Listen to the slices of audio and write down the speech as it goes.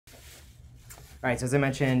All right, so as I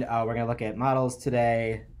mentioned, we're going to look at models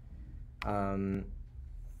today.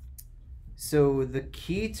 So the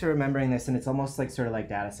key to remembering this, and it's almost like sort of like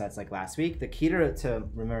data sets like last week, the key to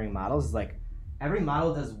remembering models is like every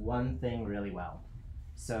model does one thing really well.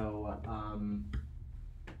 So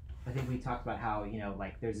I think we talked about how,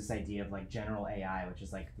 like there's this idea of like general AI, which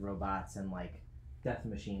is like robots and like death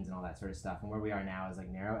machines and all that sort of stuff. And where we are now is like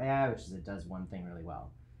narrow AI, which is it does one thing really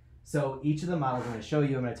well. So each of the models I'm going to show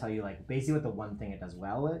you, I'm going to tell you like basically what the one thing it does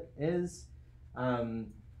well is.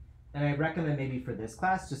 And I recommend maybe for this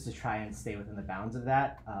class just to try and stay within the bounds of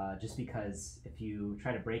that, just because if you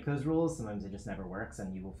try to break those rules, sometimes it just never works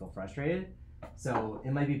and you will feel frustrated. So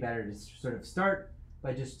it might be better to sort of start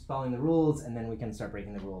by just following the rules, and then we can start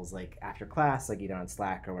breaking the rules like after class, like either on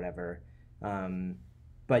Slack or whatever.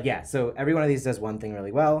 But yeah, so every one of these does one thing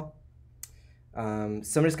really well. So I'm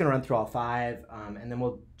just going to run through all 5, and then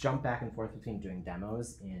we'll jump back and forth between doing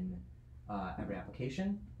demos in every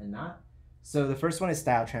application and not. So the first one is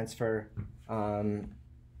style transfer. So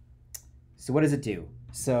what does it do?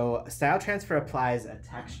 So style transfer applies a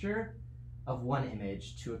texture of one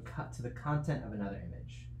image to the content of another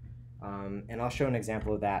image. And I'll show an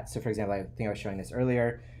example of that. So for example, I think I was showing this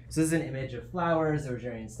earlier. So this is an image of flowers that was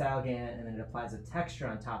generated in StyleGAN, and then it applies a texture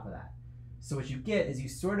on top of that. So what you get is you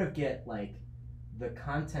sort of get like the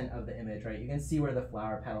content of the image, right? You can see where the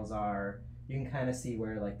flower petals are. You can kind of see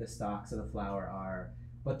where like the stalks of the flower are.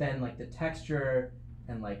 But then like the texture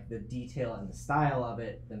and like the detail and the style of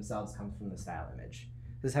it themselves comes from the style image.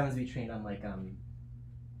 This happens to be trained on like kind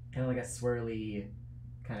of like a swirly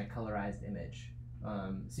kind of colorized image.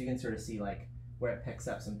 So you can sort of see like where it picks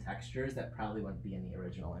up some textures that probably wouldn't be in the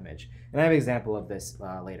original image. And I have an example of this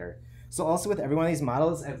later. So also with every one of these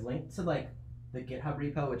models, I've linked to like the GitHub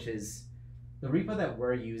repo, which is the repo that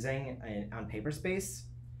we're using on Paperspace.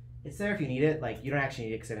 It's there if you need it. Like you don't actually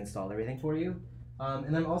need it because I've installed everything for you.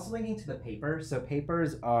 And I'm also linking to the paper. So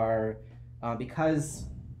papers are, because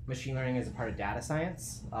machine learning is a part of data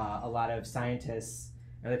science, a lot of scientists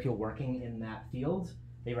and other people working in that field,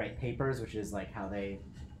 they write papers, which is like how they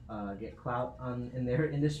get clout in their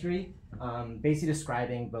industry, basically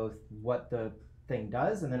describing both what the thing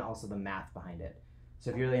does and then also the math behind it.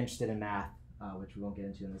 So if you're really interested in math, which we won't get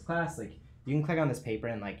into in this class, like you can click on this paper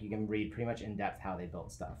and like you can read pretty much in depth how they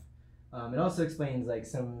built stuff. It also explains like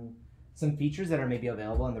some features that are maybe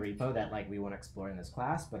available in the repo that like we won't explore in this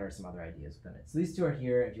class, but are some other ideas within it. So these two are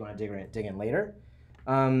here if you want to dig in later.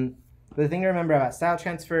 But the thing to remember about style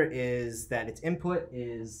transfer is that its input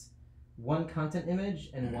is one content image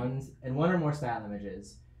and one or more style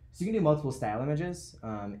images. So you can do multiple style images.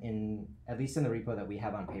 At least in the repo that we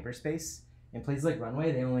have on Paperspace. In places like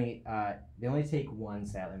Runway, they only take one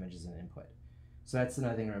style image as an input. So that's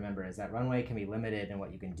another thing to remember is that Runway can be limited in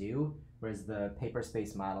what you can do, whereas the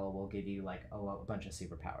Paperspace model will give you like a bunch of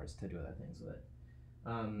superpowers to do other things with it.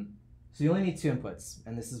 So you only need 2 inputs,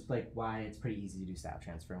 and this is like why it's pretty easy to do style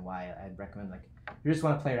transfer and why I'd recommend like if you just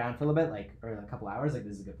want to play around for a little bit, like or a couple hours, like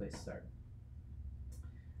this is a good place to start.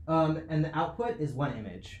 And the output is one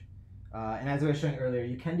image, and as I was showing earlier,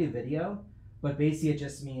 you can do video, but basically it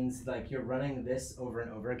just means like you're running this over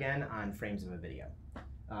and over again on frames of a video.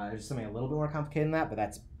 There's something a little bit more complicated than that, but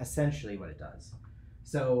that's essentially what it does.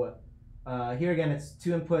 So here again, it's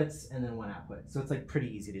 2 inputs and then 1 output. So it's like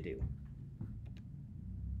pretty easy to do.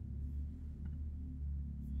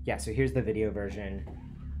 Yeah, so here's the video version.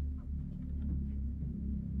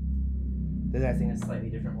 This is, I think, a slightly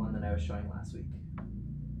different one than I was showing last week.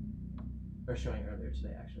 Or showing earlier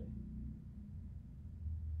today, actually.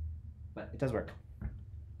 But it does work.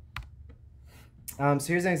 So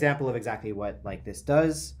here's an example of exactly what like this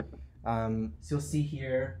does. So you'll see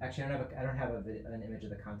here, actually I don't have an image of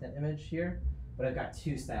the content image here, but I've got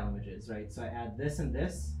 2 style images, right? So I add this and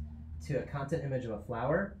this to a content image of a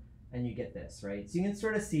flower, and you get this, right? So you can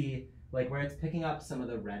sort of see like where it's picking up some of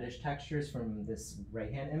the reddish textures from this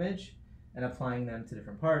right-hand image and applying them to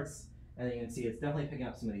different parts. And then you can see it's definitely picking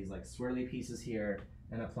up some of these like swirly pieces here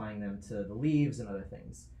and applying them to the leaves and other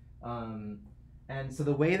things. And so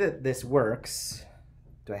the way that this works,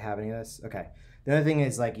 do I have any of this? Okay. The other thing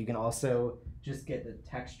is like you can also just get the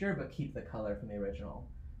texture but keep the color from the original.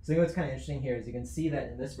 So I think what's kind of interesting here is you can see that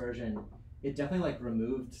in this version, it definitely like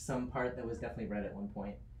removed some part that was definitely red at one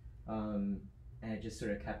point. And it just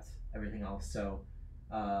sort of kept everything else. So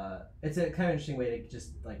it's a kind of interesting way to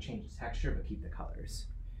just like change the texture but keep the colors.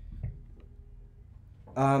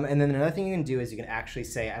 And then another thing you can do is you can actually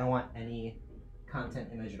say, I don't want any content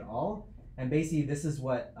image at all. And basically this is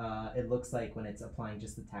what it looks like when it's applying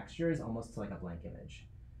just the textures almost to like a blank image.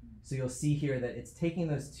 So you'll see here that it's taking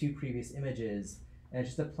those 2 previous images and it's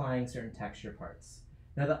just applying certain texture parts.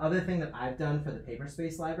 Now the other thing that I've done for the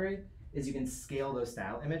Paperspace library is you can scale those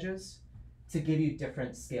style images to give you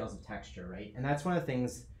different scales of texture, right? And that's one of the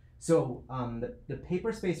things. So the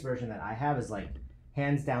Paperspace version that I have is like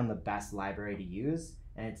hands down the best library to use,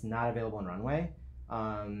 and it's not available in Runway.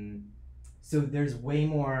 So there's way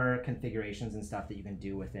more configurations and stuff that you can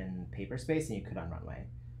do within Paperspace than you could on Runway.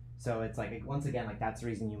 So it's like, once again, like that's the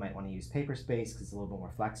reason you might want to use Paperspace, because it's a little bit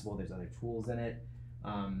more flexible. There's other tools in it.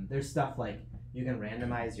 There's stuff like you can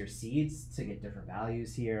randomize your seeds to get different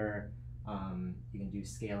values here. You can do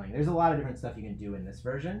scaling. There's a lot of different stuff you can do in this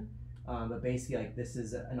version. But basically, like, this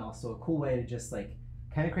is also a cool way to just like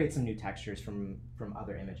kind of create some new textures from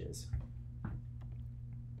other images.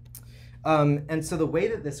 And so the way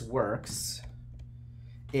that this works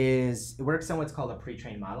is it works on what's called a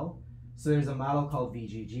pre-trained model. So there's a model called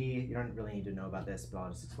VGG. You don't really need to know about this, but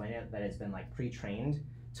I'll just explain it. That has been like pre-trained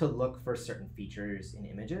to look for certain features in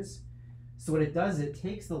images. So what it does, it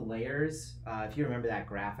takes the layers. If you remember that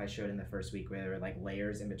graph I showed in the first week where there were like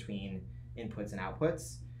layers in between inputs and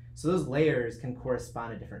outputs. So those layers can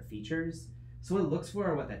correspond to different features. So what it looks for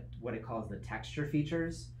are what it calls the texture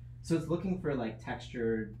features. So it's looking for like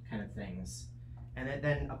textured kind of things. And it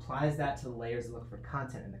then applies that to the layers that look for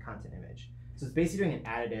content in the content image. So it's basically doing an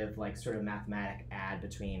additive, like sort of mathematic add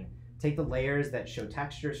between, take the layers that show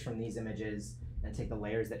textures from these images and take the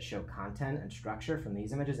layers that show content and structure from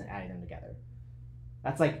these images and adding them together.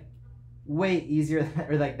 That's like way easier,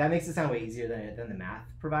 or like that makes it sound way easier than the math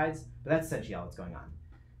provides, but that's essentially all that's going on.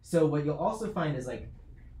 So what you'll also find is like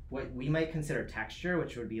what we might consider texture,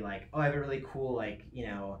 which would be like, oh, I have a really cool, like, you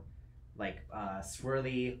know, like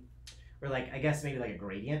swirly, or like, I guess maybe like a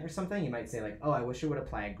gradient or something. You might say like, oh, I wish it would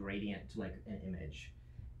apply a gradient to like an image.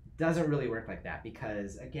 It doesn't really work like that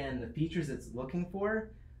because, again, the features it's looking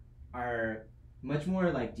for are much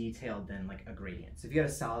more like detailed than like a gradient. So if you have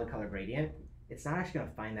a solid color gradient, it's not actually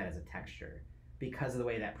gonna find that as a texture because of the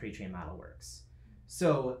way that pre-trained model works.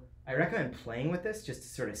 So I recommend playing with this just to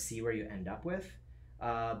sort of see where you end up with.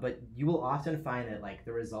 But you will often find that like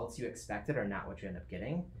the results you expected are not what you end up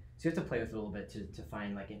getting. So you have to play with it a little bit to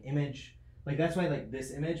find like an image. Like that's why like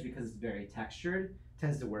this image, because it's very textured,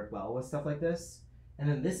 tends to work well with stuff like this. And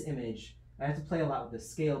then this image, I have to play a lot with the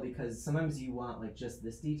scale because sometimes you want like just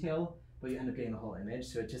this detail, but you end up getting the whole image.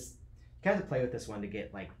 So it just, you kind of have to play with this one to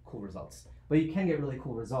get like cool results. But you can get really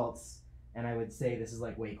cool results. And I would say this is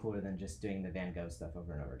like way cooler than just doing the Van Gogh stuff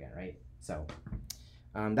over and over again, right? So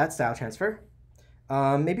that's style transfer.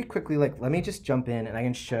 Maybe quickly, like, let me just jump in and I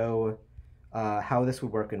can show how this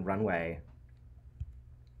would work in Runway.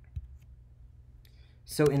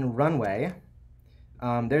 So in Runway,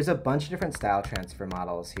 there's a bunch of different style transfer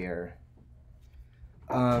models here.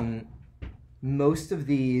 Most of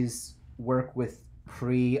these work with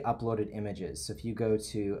pre-uploaded images. So if you go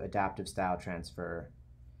to adaptive style transfer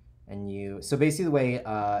and so basically the way, if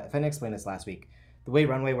I didn't explain this last week, the way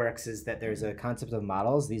Runway works is that there's a concept of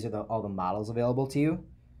models. These are all the models available to you.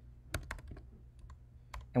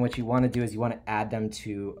 And what you want to do is you want to add them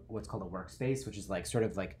to what's called a workspace, which is like sort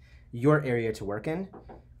of like your area to work in.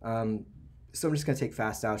 So I'm just going to take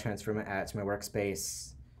fast style transfer and add it to my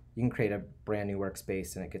workspace. You can create a brand new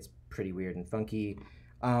workspace and it gets pretty weird and funky.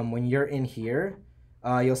 When you're in here,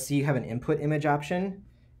 you'll see you have an input image option,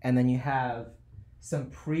 and then you have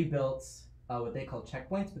some pre-built, what they call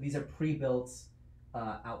checkpoints, but these are pre-built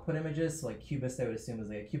output images. So like Cubist, I would assume is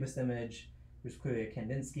like a Cubist image. There's clearly a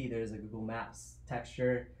Kandinsky, there's a Google Maps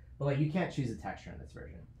texture, but like you can't choose a texture in this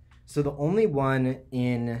version. So the only one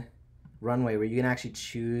in Runway where you can actually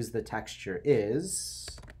choose the texture is,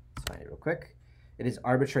 let's find it real quick, it is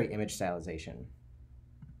arbitrary image stylization.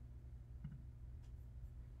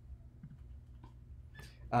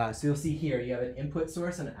 So you'll see here you have an input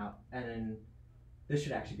source and then this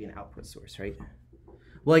should actually be an output source, right?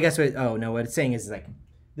 Well, I guess what it's saying is like,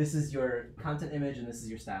 this is your content image and this is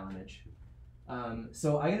your style image.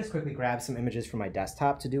 So I can just quickly grab some images from my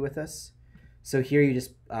desktop to do with this. So here you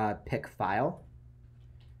just pick File,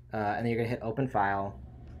 and then you're gonna hit Open File.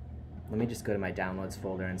 Let me just go to my Downloads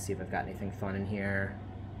folder and see if I've got anything fun in here.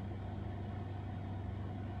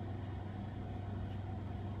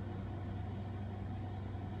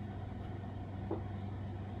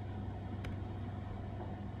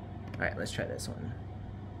 All right, let's try this one.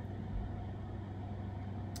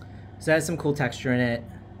 So it has some cool texture in it.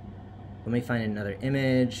 Let me find another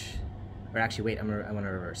image. Or actually, wait, I want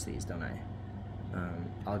to reverse these, don't I?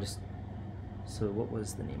 I'll just, so what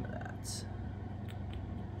was the name of that?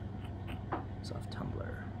 It's off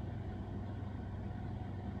Tumblr.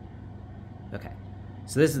 Okay,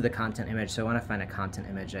 so this is the content image. So I want to find a content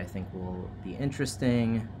image I think will be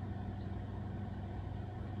interesting.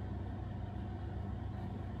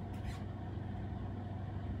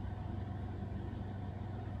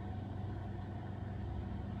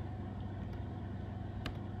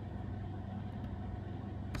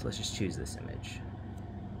 So let's just choose this image.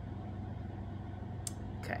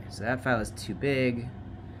 Okay, so that file is too big.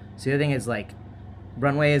 So the other thing is like,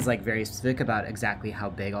 Runway is like very specific about exactly how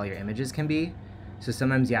big all your images can be. So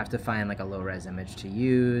sometimes you have to find like a low res image to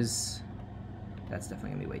use. That's definitely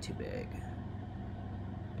gonna be way too big.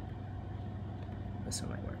 This one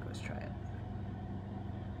might work, let's try it.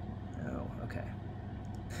 Oh, okay.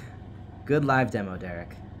 Good live demo,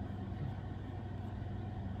 Derek.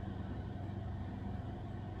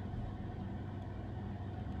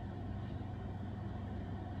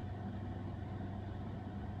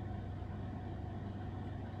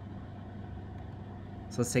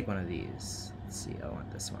 So let's take one of these. Let's see, I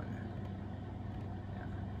want this one.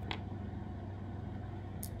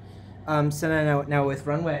 Yeah. So now with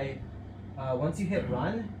Runway, once you hit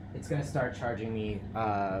run, it's going to start charging me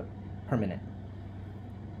per minute.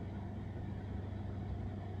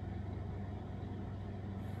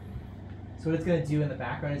 So what it's going to do in the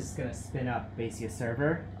background is it's going to spin up basically a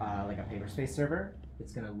server, like a Paperspace server.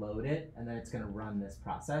 It's going to load it, and then it's going to run this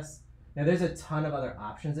process. Now there's a ton of other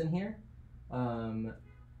options in here.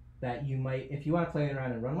 That you might, if you want to play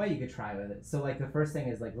around in Runway, you could try with it. So like the first thing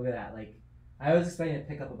is like, look at that. Like I was expecting to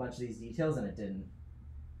pick up a bunch of these details and it didn't.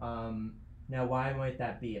 Now why might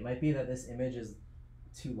that be? It might be that this image is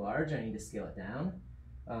too large. I need to scale it down.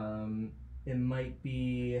 It might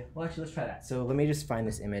be, well actually let's try that. So let me just find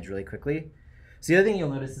this image really quickly. So the other thing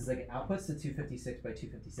you'll notice is like it outputs to 256 by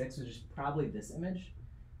 256, which is probably this image.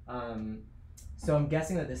 So I'm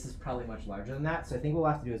guessing that this is probably much larger than that. So I think what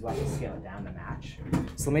we'll have to do is we'll have to scale it down to match.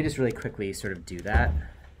 So let me just really quickly sort of do that.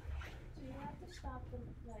 So you have to stop them,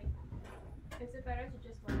 like, is it better to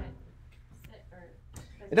just let it sit or?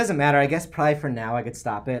 It doesn't matter. I guess probably for now I could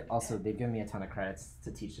stop it. Also, they've given me a ton of credits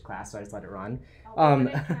to teach the class, so I just let it run. Would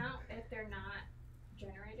it count if they're not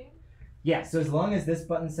generating? Yeah, so as long as this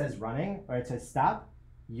button says running or it says stop,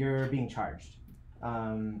 you're being charged.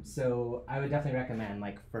 So I would definitely recommend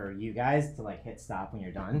like for you guys to like hit stop when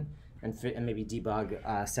you're done and maybe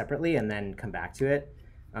debug separately and then come back to it.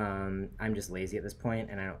 I'm just lazy at this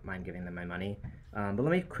point and I don't mind giving them my money. But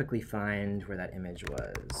let me quickly find where that image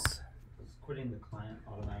was. Does quitting the client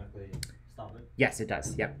automatically stop it? Yes, it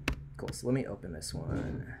does. Yep. Cool. So let me open this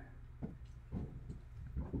one.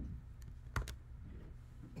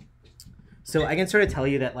 So I can sort of tell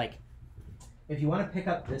you that like if you want to pick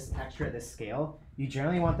up this texture at this scale, you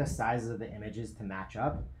generally want the sizes of the images to match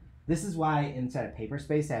up. This is why inside of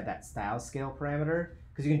Paperspace I have that style scale parameter,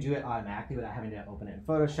 because you can do it automatically without having to open it in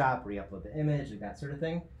Photoshop, re-upload the image, like that sort of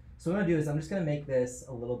thing. So what I'm going to do is I'm just going to make this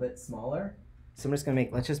a little bit smaller. So I'm just going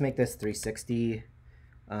to let's just make this 360.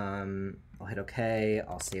 I'll hit OK.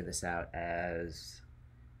 I'll save this out as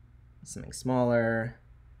something smaller.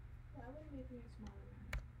 Why would it make it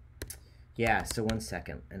smaller? Yeah, so 1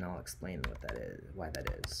 second, and I'll explain what that is, why that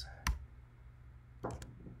is.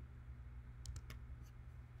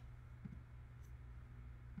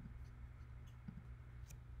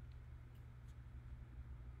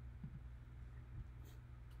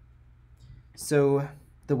 So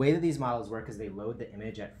the way that these models work is they load the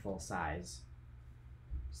image at full size.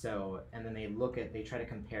 So, and then they try to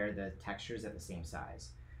compare the textures at the same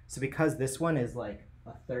size. So because this one is like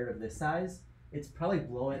a third of this size, it's probably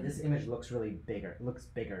blowing. This image looks really bigger. It looks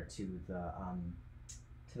bigger to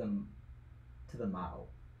the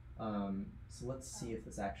model. So let's see if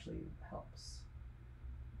this actually helps.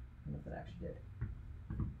 I don't know if that actually did.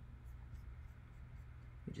 Let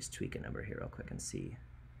me just tweak a number here real quick and see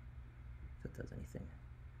if that does anything.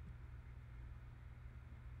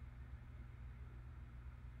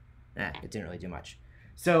 It didn't really do much.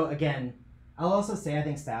 So again, I'll also say I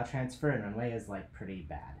think style transfer in Runway is like pretty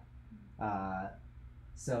bad.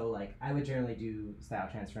 So like I would generally do style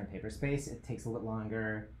transfer in Paperspace. It takes a little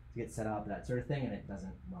longer to get set up, that sort of thing, and it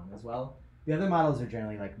doesn't run as well. The other models are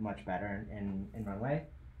generally like much better in Runway.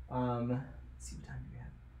 Let's see what time do we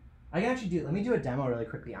have. I can actually let me do a demo really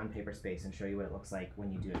quickly on Paperspace and show you what it looks like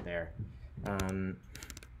when you do it there.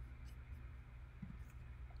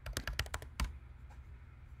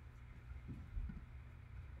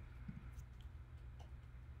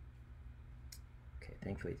 Okay,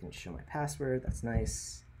 thankfully it didn't show my password. That's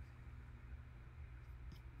nice.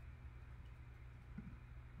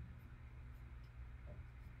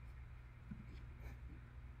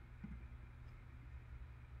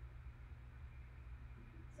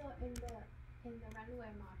 So in the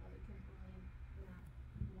Runway model, you can only map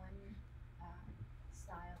one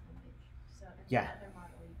style image. So in the other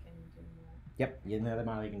model, you can do more. Yep, in the other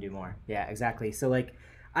model you can do more. Yeah, exactly. So like,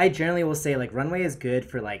 I generally will say like Runway is good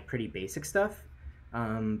for like pretty basic stuff,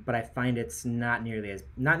 but I find it's not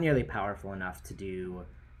nearly powerful enough to do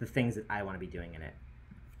the things that I want to be doing in it.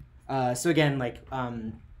 So again, like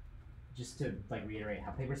just to like reiterate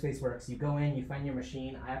how Paperspace works, you go in, you find your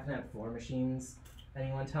machine. I happen to have 4 machines at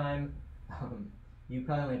any one time. You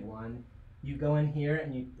probably only have 1. You go in here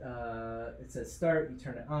and you it says start. You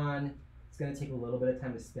turn it on. It's gonna take a little bit of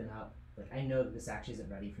time to spin up. Like I know that this actually isn't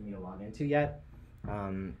ready for me to log into yet,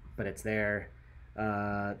 but it's there.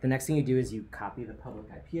 The next thing you do is you copy the public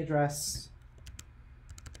IP address.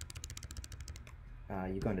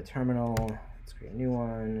 You go into terminal. Let's create a new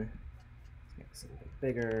one. Let's make this a little bit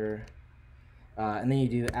bigger. And then you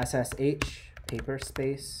do SSH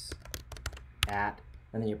Paperspace at,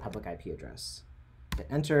 and then your public IP address. Hit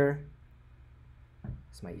enter.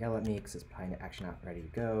 This might yell at me because it's probably actually not ready to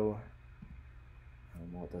go.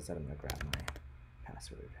 While it does that, I'm going to grab my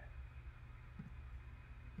password.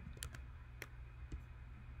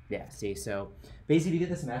 Yeah, see, so basically if you get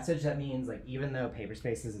this message, that means like even though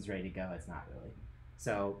Paperspace is ready to go, it's not really.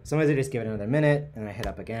 So sometimes I just give it another minute and I hit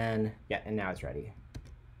up again. Yeah, and now it's ready.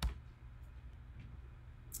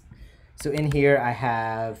 So in here I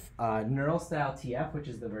have Neural Style TF, which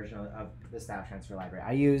is the version of the style transfer library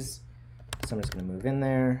I use. So I'm just going to move in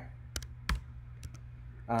there.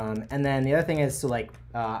 And then the other thing is, so like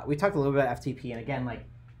we talked a little bit about FTP, and again, like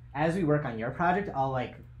as we work on your project, I'll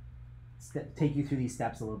like take you through these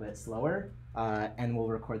steps a little bit slower, and we'll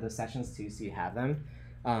record those sessions too, so you have them.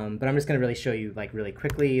 But I'm just going to really show you like really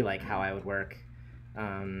quickly like how I would work.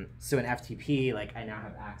 So in FTP, like I now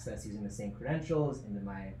have access using the same credentials into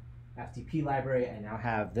my FTP library. I now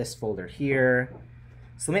have this folder here.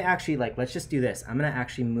 So let me actually let's just do this. I'm going to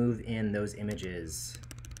actually move in those images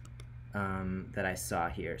that I saw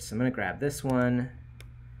here. So I'm going to grab this one.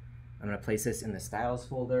 I'm going to place this in the styles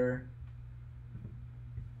folder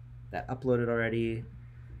that uploaded already.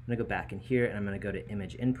 I'm going to go back in here and I'm going to go to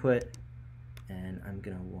image input, and I'm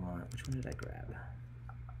going to want, which one did I grab?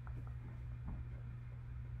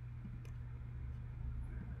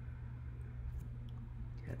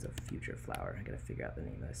 That's a future flower. I got to figure out the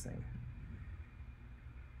name of this thing.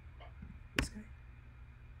 This guy?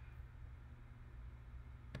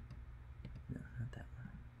 No, not that one.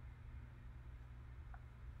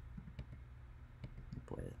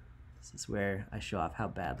 Boy, this is where I show off how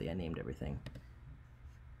badly I named everything.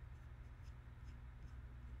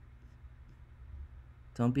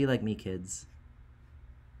 Don't be like me, kids.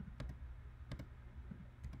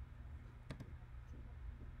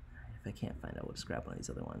 If I can't find out, we'll just grab one of these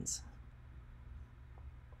other ones.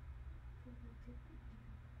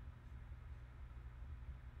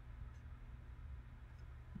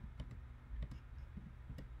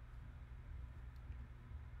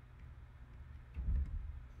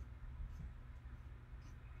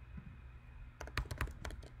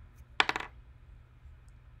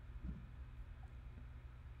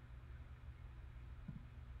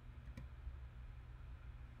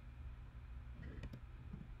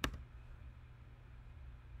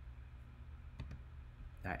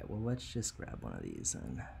 All right, well, let's just grab one of these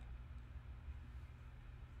and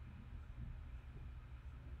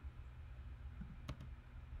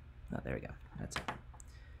oh, there we go. That's it.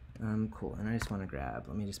 Cool. And I just want to grab,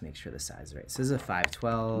 let me just make sure the size is right. So this is a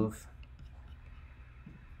 512.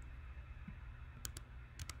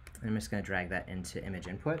 I'm just going to drag that into image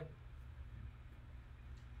input.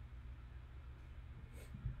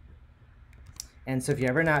 And so if you're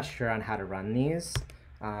ever not sure on how to run these,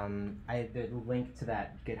 the link to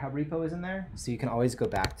that GitHub repo is in there, so you can always go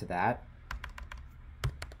back to that.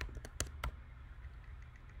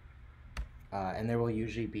 And there will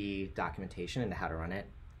usually be documentation into how to run it.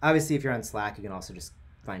 Obviously, if you're on Slack, you can also just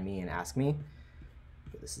find me and ask me.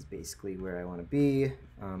 But this is basically where I want to be.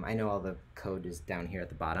 I know all the code is down here at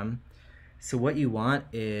the bottom. So what you want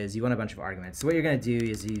is you want a bunch of arguments. So what you're going to do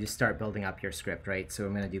is you just start building up your script, right? So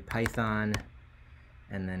I'm going to do Python,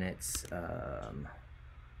 and then it's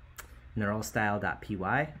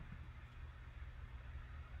neuralstyle.py.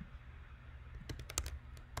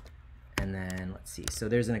 And then let's see, so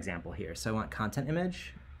there's an example here. So I want content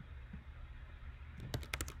image.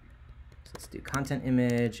 So let's do content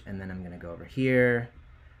image, and then I'm going to go over here,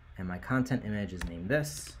 and my content image is named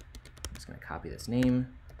this. I'm just going to copy this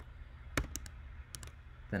name.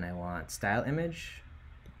 Then I want style image,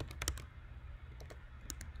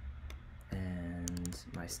 and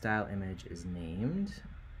my style image is named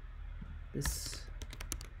this,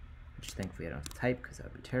 which thankfully I don't have to type because that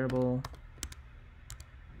would be terrible.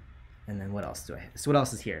 And then what else do I have? So what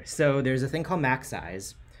else is here? So there's a thing called max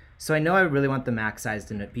size. So I know I really want the max size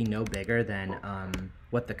to be no bigger than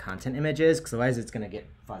what the content image is, because otherwise it's going to get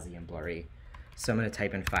fuzzy and blurry. So I'm going to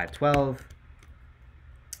type in 512.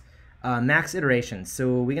 Max iterations.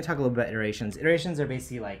 So we can talk a little bit about iterations. Iterations are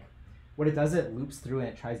basically like what it does, it loops through and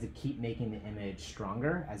it tries to keep making the image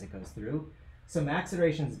stronger as it goes through. So max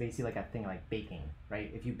iteration is basically like a thing like baking,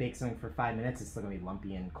 right? If you bake something for 5 minutes, it's still gonna be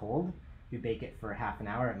lumpy and cold. If you bake it for half an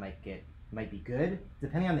hour, it might be good.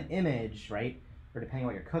 Depending on the image, right? Or depending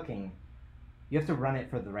on what you're cooking, you have to run it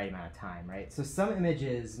for the right amount of time, right? So some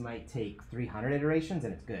images might take 300 iterations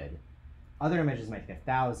and it's good. Other images might take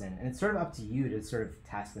 1,000, and it's sort of up to you to sort of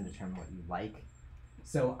test and determine what you like.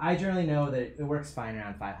 So I generally know that it works fine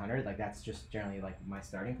around 500. Like that's just generally like my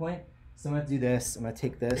starting point. So I'm gonna do this. I'm gonna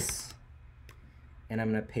take this, and I'm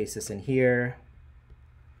gonna paste this in here,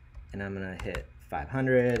 and I'm gonna hit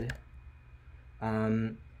 500. So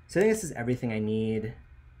I think this is everything I need.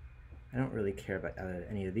 I don't really care about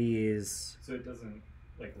any of these. So it doesn't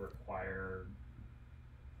like require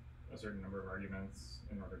a certain number of arguments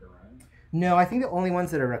in order to run? No, I think the only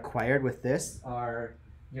ones that are required with this are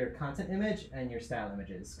your content image and your style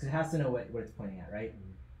images, because it has to know what it's pointing at, right?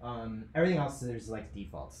 Everything else, there's like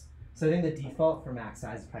defaults. So I think the default for max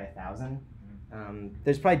size is probably 1,000.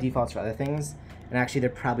 There's probably defaults for other things, and actually they're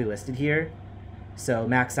probably listed here. So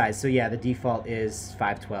max size, so yeah, the default is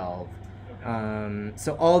 512.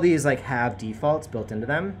 So all these like have defaults built into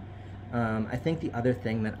them. I think the other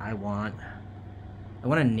thing that I want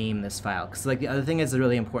to name this file, because like the other thing is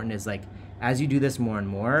really important is like as you do this more and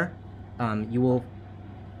more, you will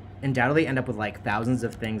undoubtedly end up with like thousands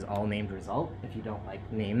of things all named result if you don't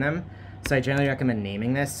like name them. So I generally recommend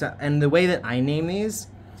naming this. So, and the way that I name these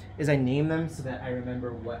is I name them so that I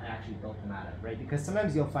remember what I actually built them out of, right? Because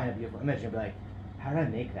sometimes you'll find a beautiful image and you'll be like, how did I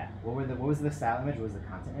make that? What was the style image? What was the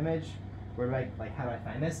content image? Where do I how do I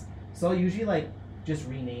find this? So I'll usually like just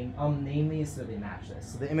I'll name these so they match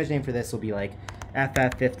this. So the image name for this will be like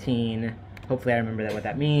FF15. Hopefully I remember what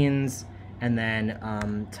that means. And then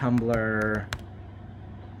Tumblr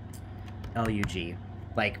LUG.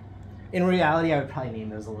 Like in reality, I would probably name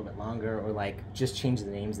those a little bit longer, or like just change the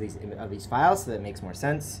names of these files so that it makes more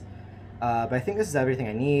sense. But I think this is everything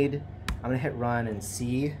I need. I'm gonna hit run and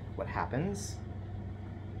see what happens.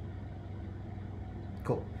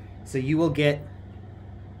 Cool. So you will get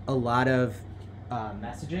a lot of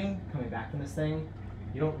messaging coming back from this thing.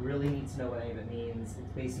 You don't really need to know what any of it means.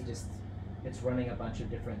 It's basically just, it's running a bunch of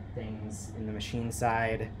different things in the machine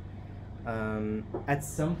side. At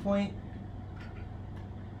some point,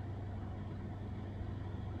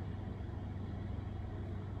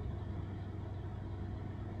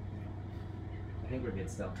 I think we're good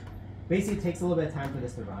still. Basically, it takes a little bit of time for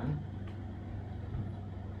this to run.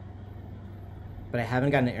 But I haven't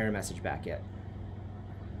gotten an error message back yet.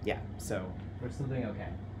 Yeah, so we're still doing okay.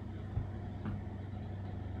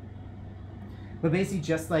 But basically,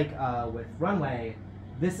 just like with Runway,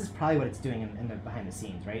 this is probably what it's doing in the behind the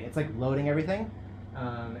scenes, right? It's like loading everything,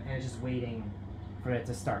 and it's just waiting for it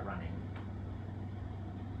to start running.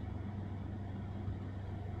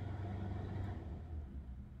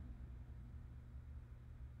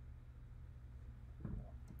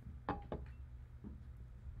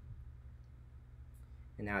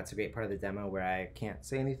 And now it's a great part of the demo where I can't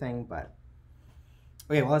say anything, but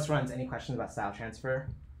okay, well, let's run. Any questions about style transfer?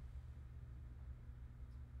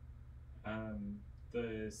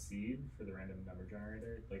 The seed for the random number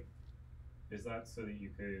generator, like, is that so that you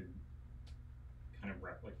could kind of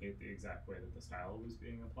replicate the exact way that the style was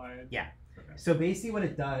being applied? Yeah. Okay. So basically what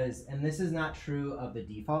it does, and this is not true of the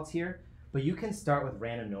defaults here, but you can start with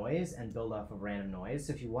random noise and build off of random noise.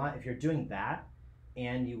 So if you're doing that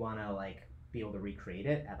and you want to like be able to recreate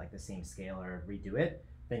it at like the same scale or redo it,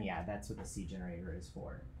 then yeah, that's what the seed generator is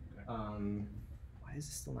for. Okay. Why is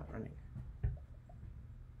this still not running?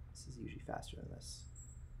 This is usually faster than this.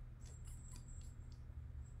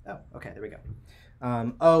 Oh, okay, there we go.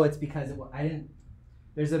 Oh, it's because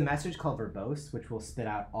there's a message called verbose, which will spit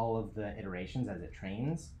out all of the iterations as it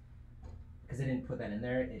trains. Because I didn't put that in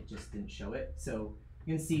there, it just didn't show it. So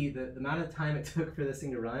you can see the amount of time it took for this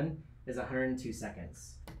thing to run is 102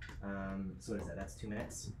 seconds. So what is that? That's 2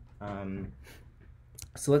 minutes.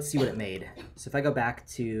 So let's see what it made. So if I go back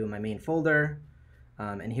to my main folder,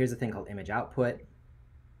 and here's a thing called image output.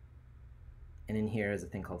 And in here is a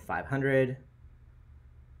thing called 500.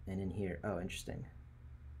 And in here, oh, interesting.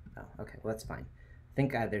 Oh, okay, well, that's fine. I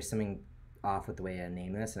think there's something off with the way I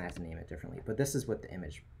name this, and I have to name it differently. But this is what the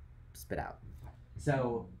image spit out.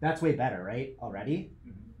 So that's way better, right, already?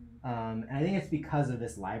 And I think it's because of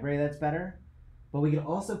this library that's better. But we can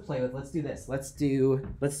also play with, let's do this.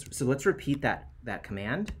 Let's repeat that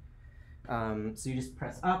command. So you just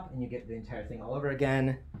press up, and you get the entire thing all over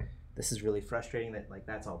again. This is really frustrating that like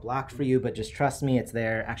that's all blocked for you, but just trust me, it's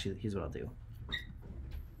there. Actually, here's what I'll do.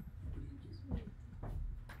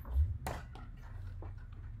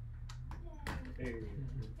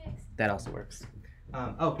 that also works.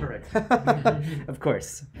 Oh, perfect. Of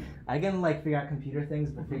course. I can like figure out computer things,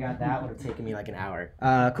 but figure out that would have taken me like an hour.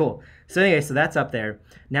 Cool. So anyway, so that's up there.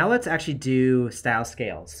 Now let's actually do style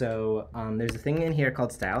scale. So there's a thing in here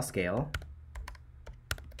called style scale.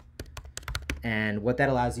 And what that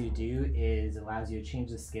allows you to do is it allows you to change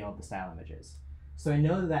the scale of the style images. So I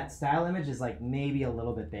know that style image is like maybe a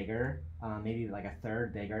little bit bigger, maybe like a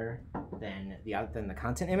third bigger than the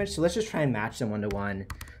content image. So let's just try and match them 1-to-1.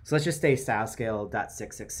 So let's just say style scale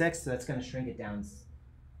 .666. So that's going to shrink it down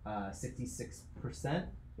 66%.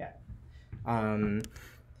 Yeah.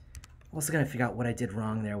 Also going to figure out what I did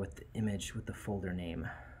wrong there with the image with the folder name.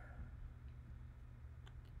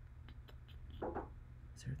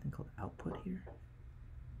 Is there a thing called output here?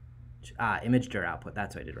 Image dir output.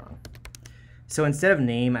 That's what I did wrong. So instead of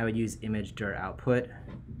name, I would use image dir output.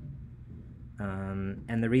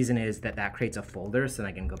 And the reason is that that creates a folder, so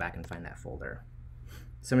then I can go back and find that folder.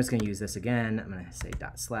 So I'm just going to use this again. I'm going to say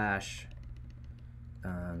 //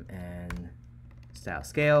 and style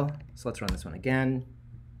scale. So let's run this one again.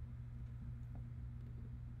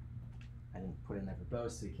 I didn't put in there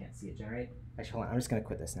verbose, so you can't see it generate. Actually, hold on. I'm just going to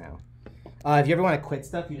quit this now. If you ever want to quit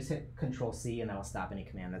stuff, you just hit Control-C, and that will stop any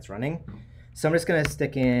command that's running. So I'm just going to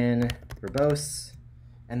stick in verbose,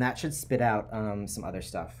 and that should spit out some other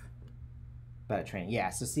stuff about training. Yeah,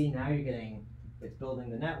 so see, now you're getting, it's building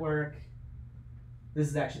the network. This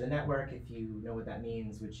is actually the network, if you know what that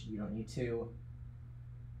means, which you don't need to.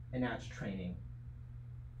 And now it's training.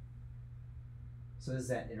 So this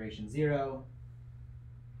is at iteration 0.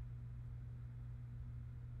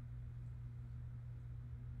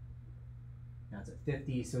 Now it's at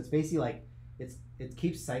 50, so it's basically like, it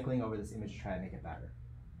keeps cycling over this image to try to make it better.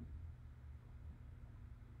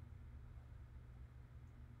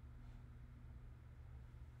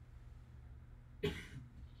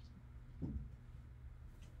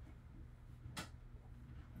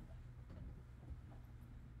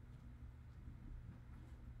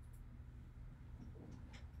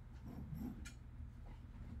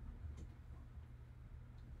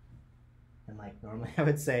 And like normally I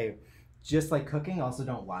would say, just like cooking, also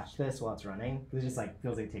don't watch this while it's running. It just like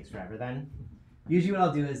feels like it takes forever then. Usually what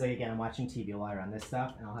I'll do is like, again, I'm watching TV while I run this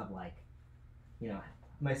stuff, and I'll have like, you know,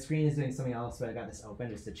 my screen is doing something else, but I got this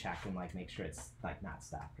open just to check and like make sure it's like not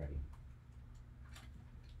stopped ready.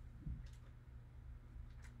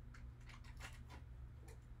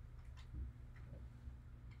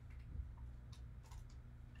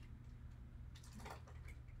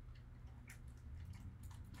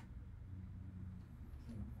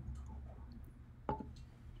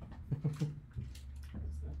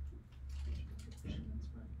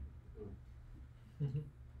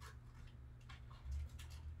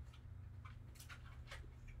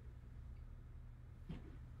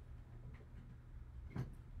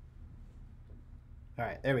 All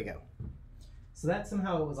right, there we go. So that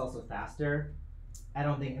somehow was also faster. I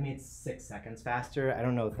don't think, I mean, it's 6 seconds faster. I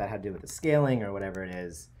don't know if that had to do with the scaling or whatever it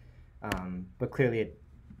is, but clearly it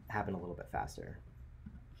happened a little bit faster.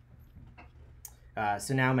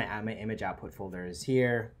 So now my image output folder is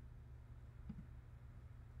here.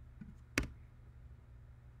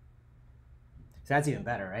 So that's even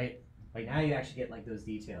better, right? Like now you actually get like those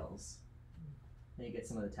details. And you get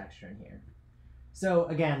some of the texture in here. So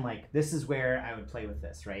again, like this is where I would play with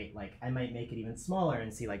this, right? Like I might make it even smaller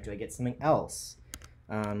and see like, do I get something else?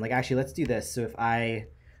 Like actually, let's do this. So if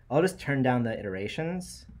I'll just turn down the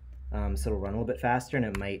iterations, so it'll run a little bit faster and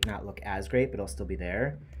it might not look as great, but it'll still be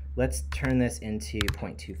there. Let's turn this into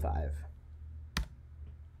 0.25.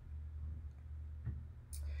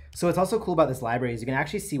 So what's also cool about this library is you can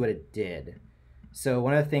actually see what it did. So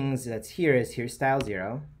one of the things that's here is here's style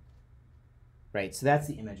 0, right? So that's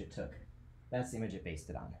the image it took. That's the image it based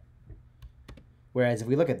it on. Whereas if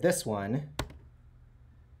we look at this one,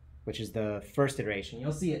 which is the first iteration,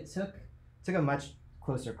 you'll see it took a much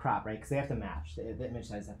closer crop, right? Because they have to match. The image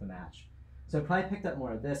sizes have to match. So it probably picked up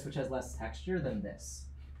more of this, which has less texture than this.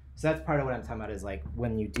 So that's part of what I'm talking about is like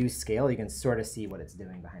when you do scale, you can sort of see what it's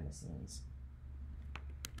doing behind the scenes.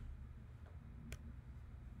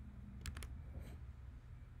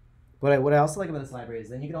 What I also like about this library is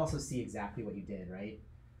then you can also see exactly what you did, right?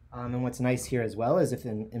 And what's nice here as well is if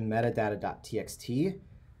in metadata.txt,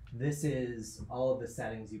 this is all of the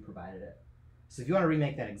settings you provided it. So if you want to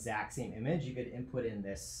remake that exact same image, you could input in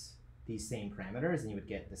these same parameters and you would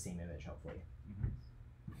get the same image, hopefully.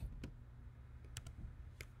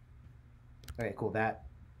 Okay, cool. That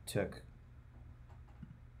took,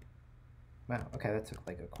 wow, okay, that took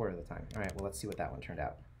like a quarter of the time. All right, well, let's see what that one turned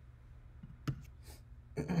out.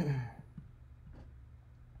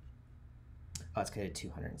 Oh, it's created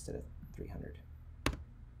 200 instead of 300.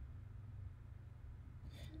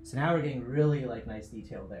 So now we're getting really like nice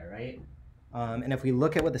detail there, right? And if we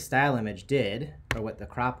look at what the style image did, or what the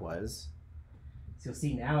crop was, so you'll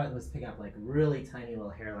see now it was picking up like really tiny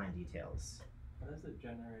little hairline details. How does it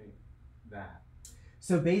generate that?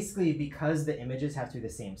 So basically, because the images have to be the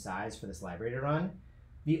same size for this library to run,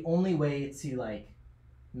 the only way to like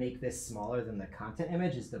make this smaller than the content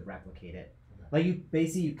image is to replicate it. Okay.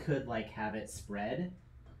 Like you could like have it spread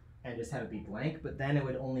and just have it be blank, but then it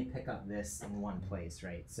would only pick up this in one place,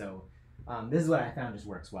 right? So this is what I found just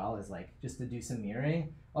works well, is like just to do some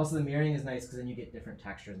mirroring. Also the mirroring is nice because then you get different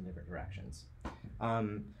textures in different directions.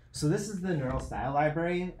 So this is the neural style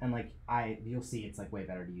library, and like you'll see it's like way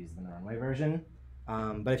better to use than the runway version.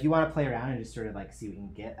 But if you want to play around and just sort of like see what you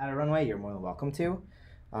can get out of runway, you're more than welcome to.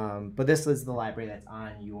 But this is the library that's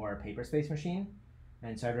on your Paperspace machine.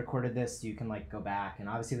 And so I've recorded this so you can like go back, and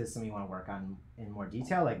obviously this is something you want to work on in more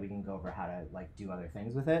detail, like we can go over how to like do other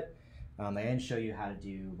things with it. I can show you how to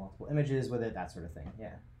do multiple images with it, that sort of thing.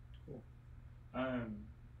 Yeah. Cool.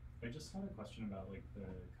 I just had a question about like the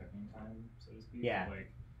cooking time, so to speak. Yeah.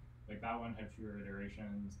 Like that one had fewer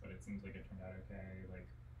iterations, but it seems like it turned out okay.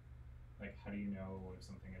 Like how do you know if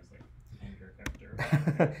something is like undercooked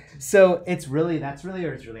or So it's really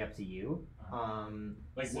up to you.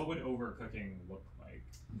 Like what would overcooking look like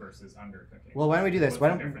versus undercooking? Well, why don't we do this? What's Why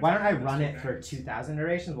the don't difference I between those run two it for things? 2,000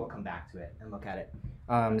 iterations? We'll come back to it and look at it.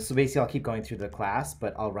 So basically, I'll keep going through the class,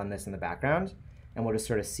 but I'll run this in the background, and we'll just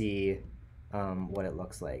sort of see what it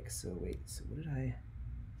looks like. So wait, so what did I?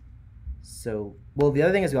 So, well, the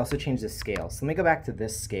other thing is we also changed the scale. So let me go back to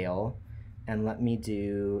this scale, and let me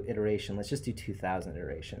do iteration. Let's just do 2,000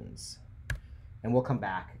 iterations. And we'll come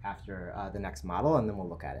back after the next model, and then we'll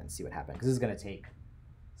look at it and see what happened. Because this is going to take,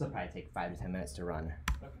 this will probably take 5 to 10 minutes to run.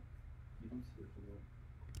 Okay. You don't see it for the.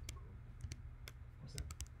 What's that?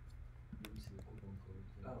 You don't see the open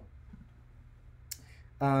close.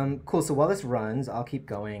 Oh. Cool, so while this runs, I'll keep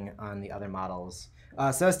going on the other models.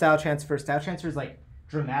 So style transfer. Style transfer is like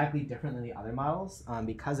dramatically different than the other models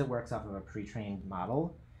because it works off of a pre-trained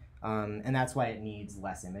model. And that's why it needs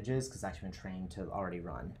less images, because it's actually been trained to already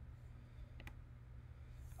run.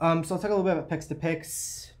 So I'll talk a little bit about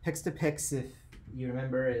Pix2Pix. Pix2Pix, if you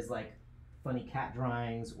remember, is like funny cat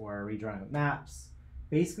drawings or redrawing of maps.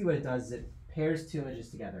 Basically what it does is it pairs two images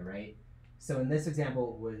together, right? So in this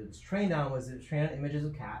example, what it was trained on images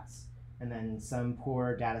of cats, and then some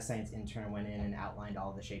poor data science intern went in and outlined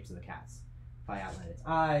all the shapes of the cats. I outlined its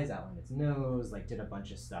eyes, outlined its nose, like did a bunch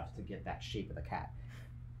of stuff to get that shape of the cat.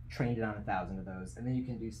 Trained it on 1,000 of those, and then you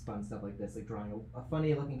can do fun stuff like this, like drawing a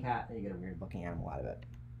funny looking cat, and you get a weird looking animal out of it.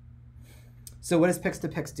 So what does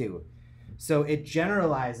Pix2Pix do? So it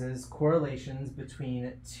generalizes correlations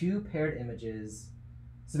between two paired images.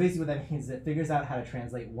 So basically what that means is it figures out how to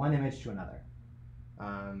translate one image to another.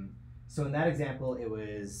 So in that example, it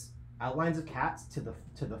was outlines of cats to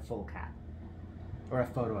the full cat, or a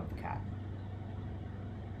photo of the cat.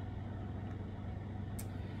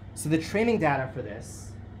 So the training data for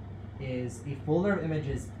this is a folder of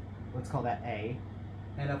images, let's call that A,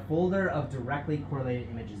 and a folder of directly correlated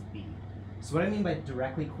images B. So what I mean by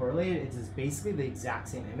directly correlated is basically the exact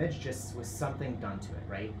same image, just with something done to it,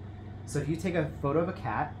 right? So if you take a photo of a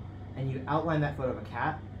cat and you outline that photo of a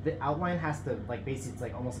cat, the outline has to, like, basically it's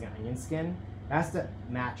like almost like an onion skin. It has to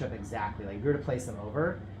match up exactly. Like if you were to place them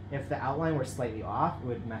over, if the outline were slightly off, it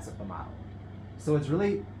would mess up the model. So it's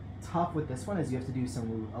really tough with this one is you have to do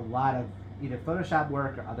a lot of either Photoshop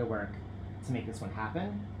work or other work to make this one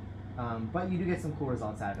happen. But you do get some cool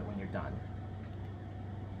results out of it when you're done.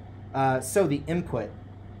 So the input.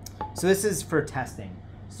 So this is for testing.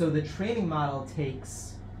 So the training model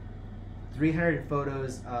takes 300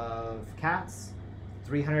 photos of cats,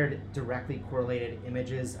 300 directly correlated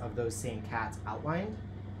images of those same cats outlined.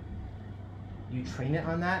 You train it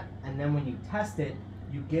on that, and then when you test it,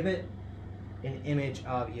 you give it an image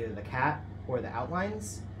of either the cat or the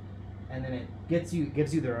outlines, and then it gives you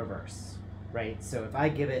the reverse, right? So if I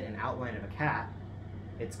give it an outline of a cat,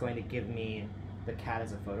 it's going to give me the cat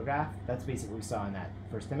as a photograph. That's basically what we saw in that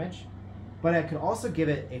first image. But I could also give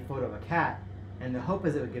it a photo of a cat, and the hope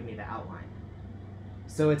is it would give me the outline.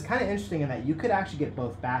 So it's kind of interesting in that you could actually get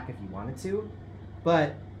both back if you wanted to,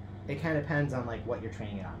 but it kind of depends on like what you're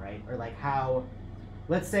training it on, right? Or like how,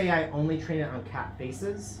 let's say I only train it on cat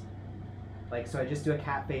faces. Like, so I just do a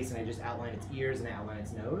cat face and I just outline its ears and I outline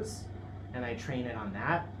its nose, and I train it on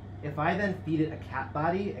that. If I then feed it a cat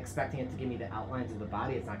body, expecting it to give me the outlines of the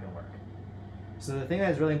body, it's not gonna work. So the thing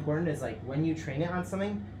that is really important is like when you train it on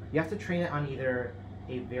something, you have to train it on either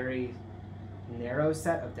a very narrow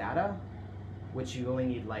set of data, which you only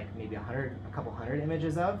need like maybe a couple hundred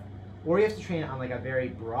images of, or you have to train it on like a very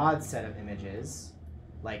broad set of images,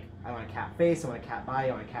 like I want a cat face, I want a cat body,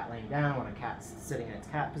 I want a cat laying down, I want a cat sitting in its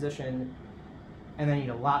cat position, and then I need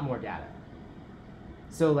a lot more data.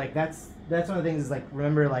 So like that's one of the things is like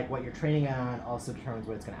remember like what you're training on also determines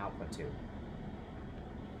what it's going to output to.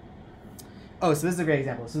 Oh, so this is a great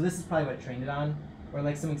example. So this is probably what I trained it on, or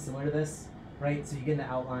like something similar to this, right? So you get an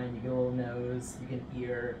outline, you get a little nose, you get an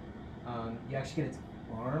ear, you actually get its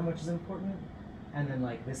arm, which is important, and then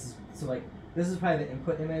like this is this is probably the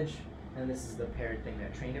input image, and this is the paired thing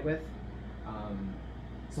that I trained it with.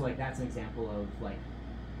 So like that's an example of like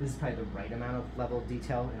this is probably the right amount of level of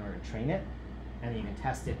detail in order to train it, and then you can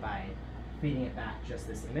test it by feeding it back just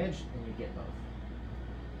this image, and you get both.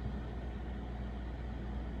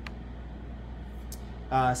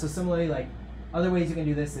 So similarly, like other ways you can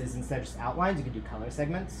do this is instead of just outlines, you can do color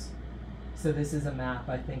segments. So this is a map,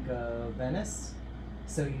 I think, of Venice.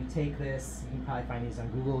 So you take this, you can probably find these on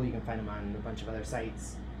Google, you can find them on a bunch of other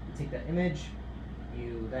sites. You take that image,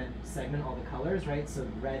 you then segment all the colors, right? So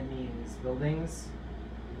red means buildings,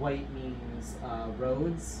 white means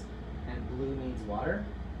roads, and blue means water.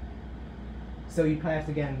 So you probably have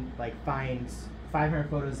to, again, like find 500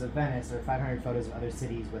 photos of Venice or 500 photos of other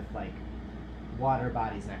cities with like water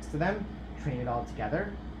bodies next to them, train it all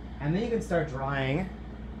together, and then you can start drawing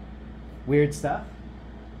weird stuff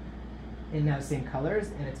in those same colors,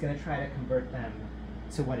 and it's going to try to convert them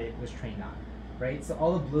to what it was trained on, right? So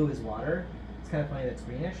all the blue is water. It's kind of funny that it's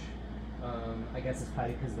greenish. I guess it's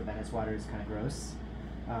probably because the Venice water is kind of gross.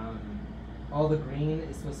 All the green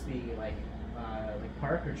is supposed to be like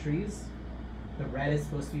park or trees. The red is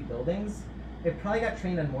supposed to be buildings. It probably got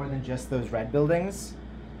trained on more than just those red buildings.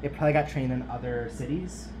 It probably got trained in other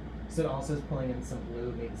cities. So it also is pulling in some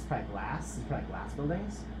blue. Maybe it's probably glass. It's probably glass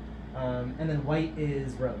buildings. And then white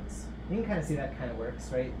is roads. You can kind of see that kind of works,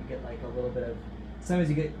 right? You get like a little bit of, sometimes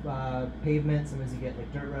you get pavement, sometimes you get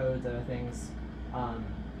like dirt roads, other things. So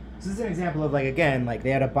this is an example of like, again, like they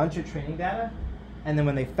had a bunch of training data, and then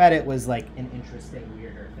when they fed it was like an interesting,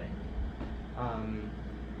 weirder thing.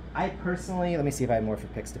 I personally, let me see if I have more for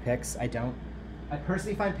Pix2Pix. I don't. I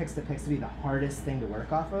personally find Pix2Pix to be the hardest thing to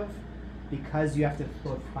work off of because you have to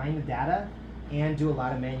both find the data and do a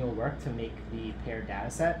lot of manual work to make the paired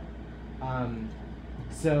data set.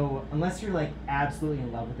 So unless you're like absolutely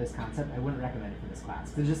in love with this concept, I wouldn't recommend it for this class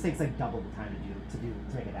because it just takes like double the time to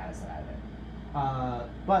make a data set out of it.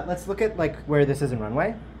 But let's look at like where this is in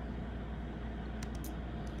Runway.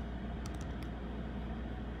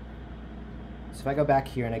 So if I go back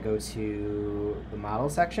here and I go to the model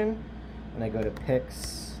section and I go to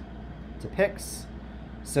Pix2Pix,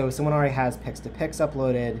 so someone already has Pix2Pix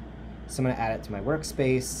uploaded, so I'm going to add it to my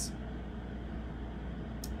workspace.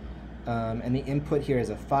 And the input here is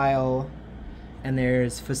a file, and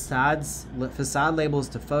there's facade labels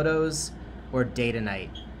to photos or day to night.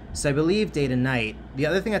 So I believe day to night. The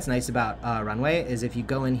other thing that's nice about Runway is if you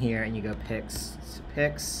go in here and you go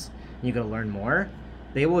Pix2Pix and you go to learn more,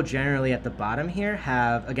 they will generally at the bottom here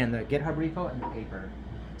have, again, the GitHub repo and the paper.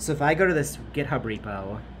 So if I go to this GitHub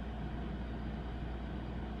repo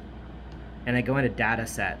and I go into data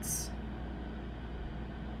sets,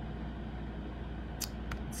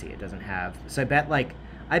 see, it doesn't have, so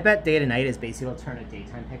I bet day to night is basically it'll turn a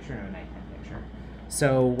daytime picture into a nighttime picture.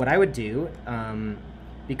 So what I would do,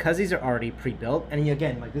 because these are already pre-built, and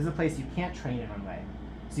again, like this is a place you can't train in Runway,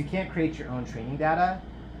 so you can't create your own training data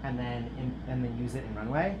and then use it in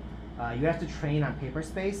Runway. You have to train on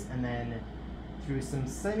Paperspace, and then through some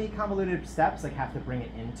semi-convoluted steps, like have to bring it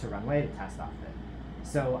into Runway to test off it.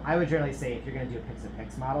 So I would generally say if you're going to do a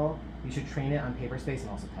Pix2Pix model, you should train it on Paperspace and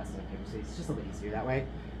also test it on Paperspace. It's just a little bit easier that way.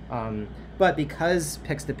 But because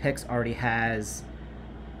Pix2Pix already has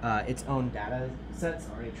its own data sets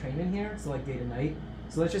already trained in here, so like day to night.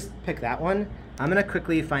 So let's just pick that one. I'm going to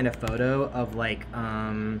quickly find a photo of like,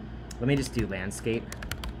 let me just do landscape.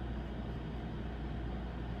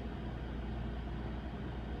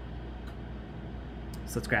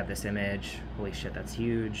 So let's grab this image. Holy shit, that's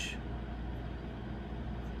huge.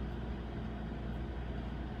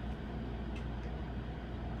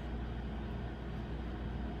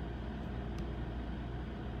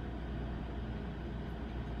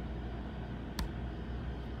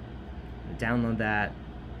 Download that.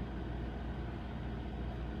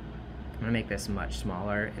 I'm gonna make this much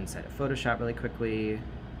smaller inside of Photoshop really quickly.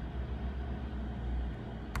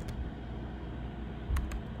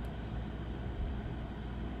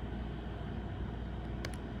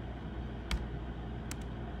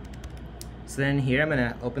 So then here I'm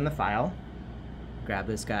gonna open the file, grab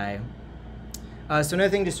this guy. So another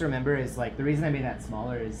thing just to remember is like the reason I made that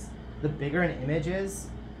smaller is the bigger an image is,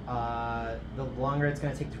 the longer it's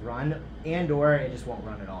going to take to run, and or it just won't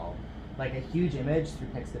run at all. like a huge image through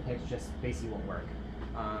Pix2Pix just basically won't work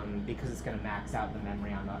because it's going to max out the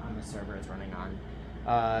memory on the server it's running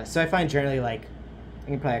on. So I find generally like, I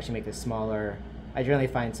can probably actually make this smaller. I generally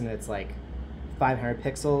find something that's like 500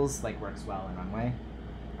 pixels like works well in Runway.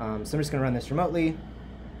 So I'm just going to run this remotely.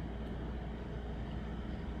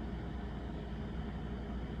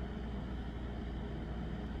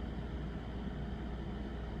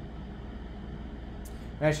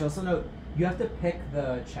 And I should also note, you have to pick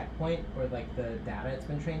the checkpoint or like the data it's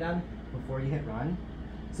been trained on before you hit run.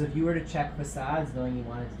 So if you were to check facades knowing you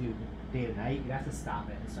wanted to do day to night, you'd have to stop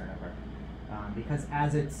it and start over. Because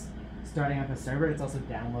as it's starting up a server, it's also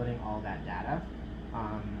downloading all that data.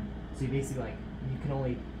 So you basically like, you can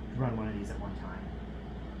only run one of these at one time.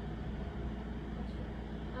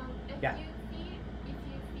 If Yeah. you feed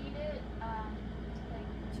it like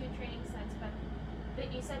 2 training sets,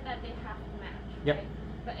 but you said that they have to match, Yep. right?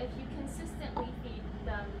 But if you consistently feed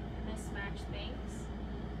them mismatched things,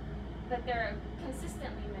 that they're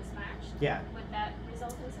consistently mismatched, Yeah. would that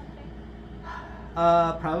result in something?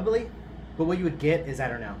 Probably. But what you would get is, I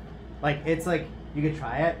don't know. Like, it's like, you could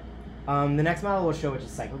try it. The next model we'll show, which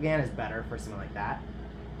is StyleGAN, is better for something like that.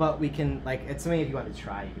 But we can, like, it's something if you want to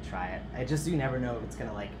try, you could try it. I just, you never know if it's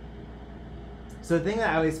gonna, like... So the thing that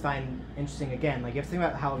I always find interesting, again, like, you have to think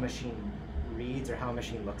about how a machine reads or how a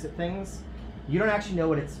machine looks at things. You don't actually know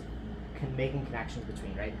what it's making connections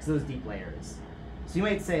between, right? Because those deep layers. So you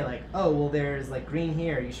might say, like, oh, well, there's, like, green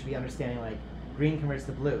here. You should be understanding, like, green converts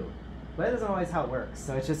to blue. But that isn't always how it works.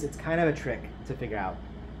 So it's just, it's kind of a trick to figure out.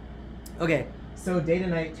 Okay, so day to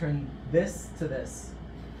night, turn this to this.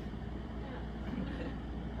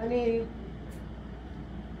 I mean,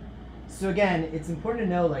 so again, it's important to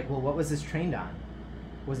know, like, well, what was this trained on?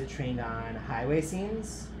 Was it trained on highway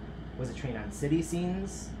scenes? Was it trained on city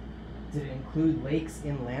scenes? Did it include lakes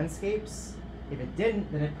in landscapes? If it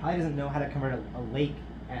didn't, then it probably doesn't know how to convert a lake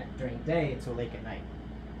during day to a lake at night.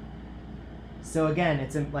 So again,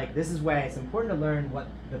 it's like, this is why it's important to learn what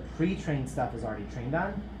the pre-trained stuff is already trained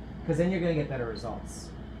on, because then you're going to get better results.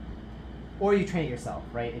 Or you train it yourself,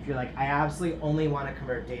 right? If you're like, I absolutely only want to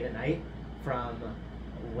convert day to night from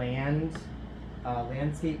landscape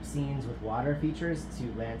scenes with water features to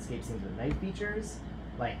landscape scenes with night features,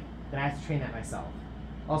 like, then I have to train that myself.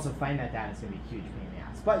 Also, find that data is going to be a huge pain in the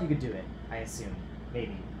ass, but you could do it, I assume,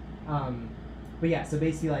 maybe. But yeah, so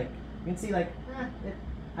basically, like, you can see, like,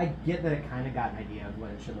 I get that it kind of got an idea of what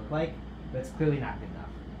it should look like, but it's clearly not good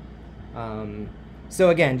enough. So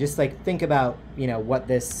again, just like think about, you know, what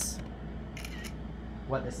this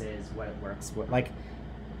is, what it works, like,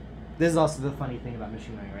 this is also the funny thing about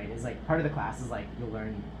machine learning, right? Is like part of the class is like you'll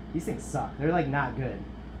learn these things suck. They're like not good.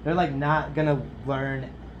 They're like not gonna learn.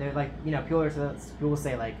 They're like, you know, people will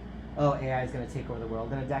say like, oh, AI is gonna take over the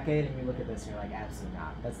world in a decade, and you look at this and you're like, absolutely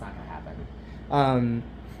not. That's not gonna happen.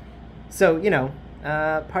 So you know,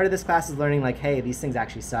 part of this class is learning like, hey, these things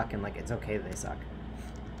actually suck, and like it's okay that they suck.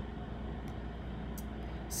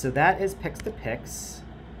 So that is Pix2Pix.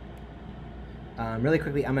 Really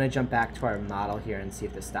quickly, I'm going to jump back to our model here and see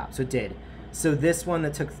if this stops. So it did. So this one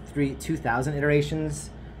that took 2,000 iterations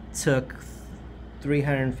took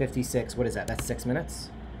 356. What is that? That's 6 minutes?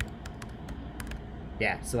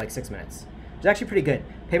 Yeah, so like 6 minutes. It's actually pretty good.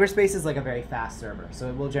 Paperspace is like a very fast server, so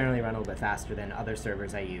it will generally run a little bit faster than other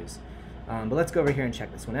servers I use. But let's go over here and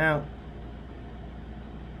check this one out.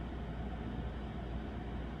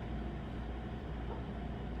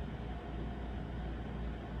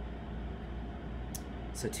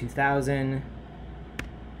 So 2,000.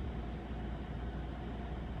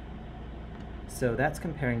 So that's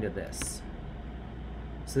comparing to this.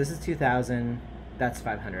 So this is 2,000. That's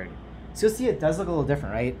 500. So you'll see it does look a little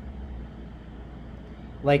different, right?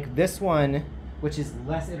 Like this one, which is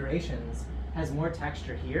less iterations, has more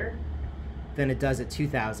texture here than it does at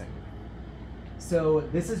 2,000. So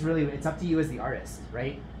this is really, it's up to you as the artist,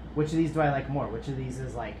 right? Which of these do I like more? Which of these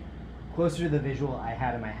is like closer to the visual I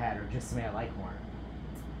had in my head, or just something I like more?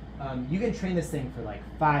 You can train this thing for like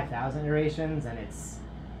 5,000 iterations, and it's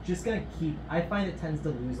just gonna keep, I find it tends to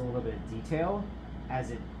lose a little bit of detail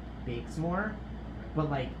as it bakes more,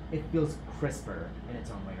 but like it feels crisper in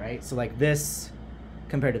its own way, right? So like this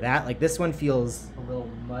compared to that, like this one feels a little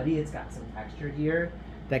muddy. It's got some texture here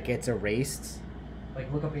that gets erased.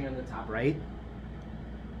 Like look up here in the top right,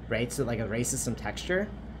 so it like erases some texture.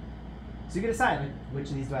 So you can decide like, which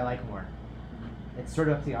of these do I like more. It's sort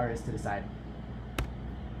of up to the artist to decide.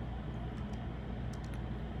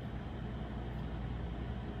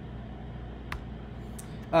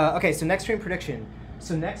 Okay, so next frame prediction.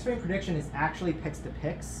 So next frame prediction is actually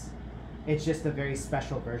Pix2Pix. It's just a very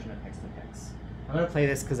special version of Pix2Pix. I'm gonna play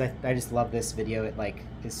this because I just love this video. It like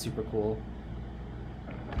is super cool.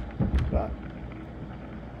 But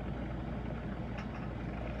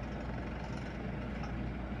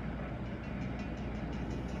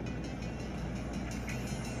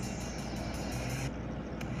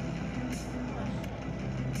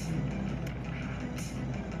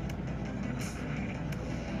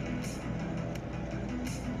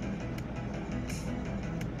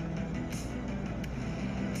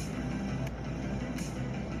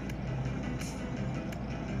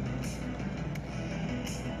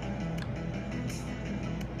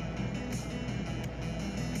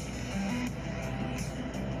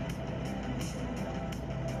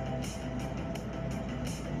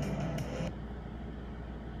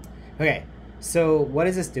okay, so what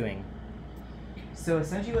is this doing? So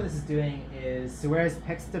essentially what this is doing is, so whereas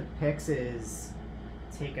Pix2Pix is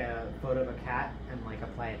take a photo of a cat and like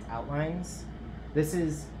apply its outlines, this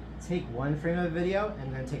is take one frame of the video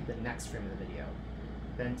and then take the next frame of the video.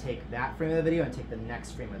 Then take that frame of the video and take the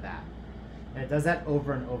next frame of that. And it does that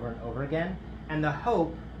over and over and over again. And the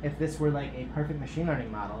hope, if this were like a perfect machine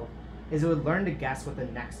learning model, is it would learn to guess what the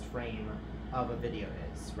next frame of a video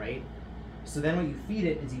is, right? So then what you feed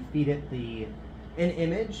it is you feed it an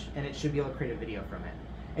image, and it should be able to create a video from it.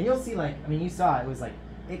 And you'll see, like, I mean, you saw it was like,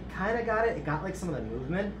 it kind of got it. It got like some of the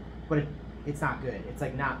movement, but it's not good. It's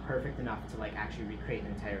like not perfect enough to like actually recreate an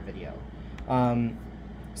entire video.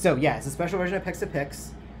 So yeah, it's a special version of Pix2Pix,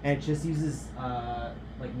 and it just uses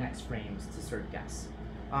like next frames to sort of guess.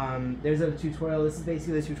 There's a tutorial. This is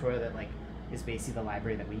basically the tutorial that like is basically the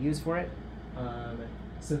library that we use for it.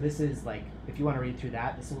 So this is like, if you want to read through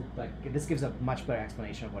that, this gives a much better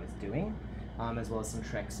explanation of what it's doing, as well as some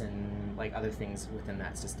tricks and like other things within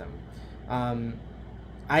that system.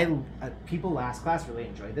 People last class really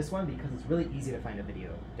enjoyed this one because it's really easy to find a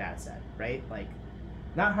video data set, right? Like,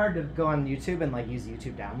 not hard to go on YouTube and like use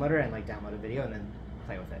YouTube downloader and like download a video and then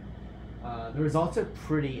play with it. The results are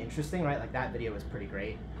pretty interesting, right? Like that video was pretty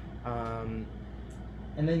great. And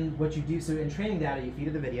then what you do, so in training data, you feed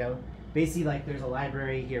it the video. Basically, like there's a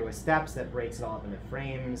library here with steps that breaks it all up into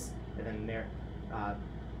frames, and then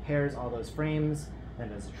pairs all those frames, then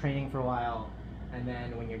does the training for a while, and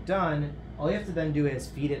then when you're done, all you have to then do is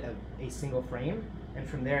feed it a single frame, and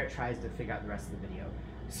from there it tries to figure out the rest of the video.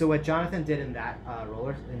 So what Jonathan did in that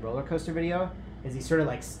roller coaster video is he sort of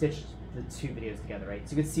like stitched the two videos together, right?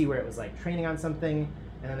 So you could see where it was like training on something,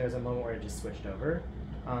 and then there was a moment where it just switched over.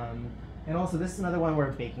 And also this is another one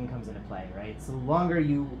where baking comes into play, right? So the longer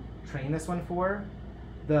you train this one for,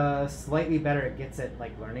 the slightly better it gets at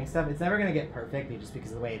like learning stuff. It's never gonna get perfect just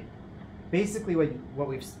because of the way basically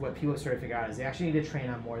what people sort of figure out is they actually need to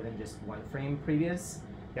train on more than just one frame previous.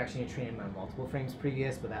 You actually need to train on multiple frames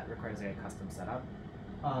previous, but that requires like a custom setup.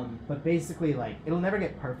 But basically, like, it'll never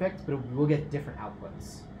get perfect, but it will get different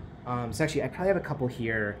outputs. So actually, I probably have a couple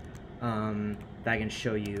here that I can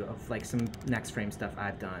show you of like some next frame stuff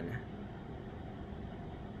I've done.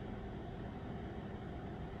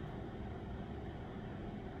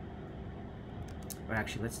 Or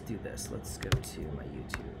actually, let's do this. Let's go to my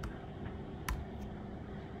YouTube.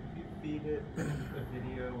 If you feed it a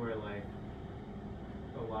video where like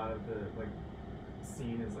a lot of the like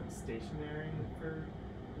scene is like stationary for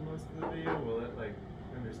most of the video, will it like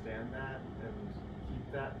understand that and keep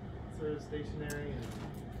that sort of stationary?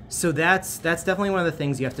 So that's definitely one of the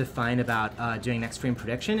things you have to find about doing next frame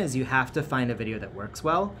prediction is you have to find a video that works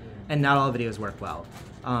well, and not all videos work well.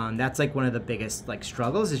 That's like one of the biggest like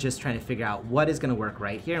struggles is just trying to figure out what is going to work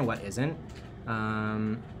right here and what isn't.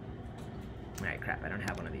 All right, crap, I don't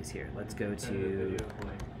have one of these here. Let's go to... Video of,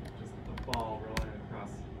 like, just the ball rolling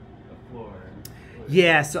across the floor.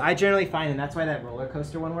 Yeah, so I generally find, and that's why that roller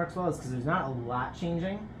coaster one works well, is because there's not a lot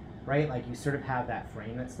changing, right? Like you sort of have that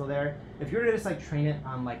frame that's still there. If you were to just like train it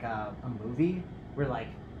on like a movie where like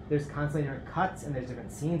there's constantly different cuts and there's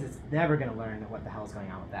different scenes, it's never going to learn what the hell's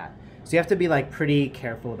going on with that. So you have to be like pretty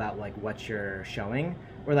careful about like what you're showing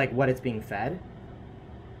or like what it's being fed.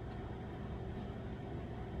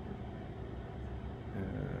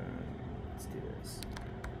 Let's do this.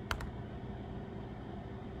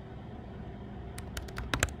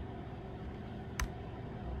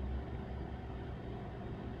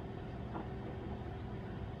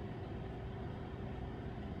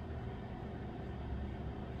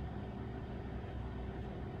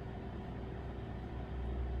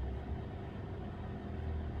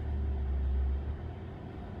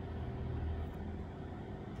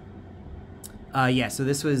 Yeah, so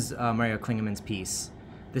this was Mario Klingeman's piece.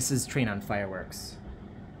 This is trained on fireworks.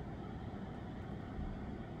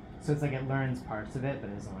 So it's like it learns parts of it, but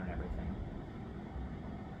it doesn't learn everything.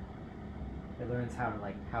 It learns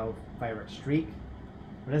how fireworks streak,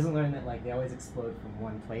 But it doesn't learn that like they always explode from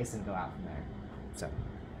one place and go out from there. So.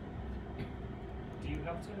 Do you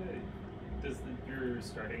have to? Does your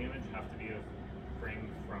starting image have to be a frame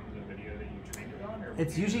from the video that you trained it on, or?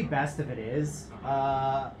 It's usually best if it is.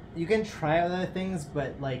 You can try other things,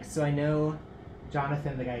 but like, so I know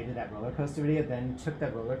Jonathan, the guy who did that roller coaster video, then took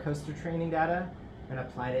that roller coaster training data and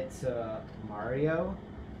applied it to Mario,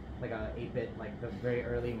 like a 8-bit, like the very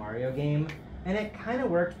early Mario game. And it kind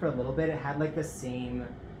of worked for a little bit. It had like the same,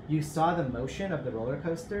 you saw the motion of the roller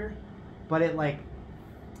coaster, but it like,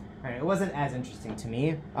 it wasn't as interesting to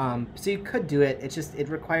me. So you could do it. It's just, it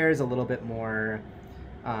requires a little bit more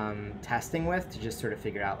testing with to just sort of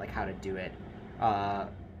figure out like how to do it.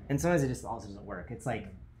 And sometimes it just also doesn't work. It's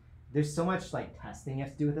like, there's so much like testing you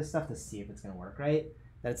have to do with this stuff to see if it's gonna work right,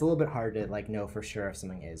 that it's a little bit hard to like know for sure if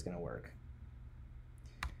something is gonna work.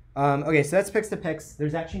 Okay, so that's Pix2Pix.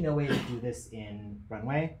 There's actually no way to do this in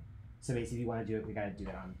Runway. So basically if you wanna do it, we gotta do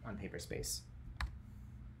that on Paperspace.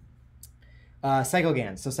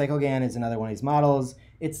 StyleGAN. So StyleGAN is another one of these models.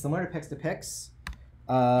 It's similar to Pix2Pix,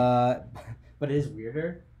 but it is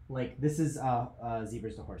weirder. Like this is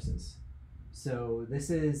zebras to horses. So this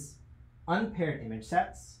is unpaired image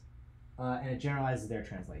sets, and it generalizes their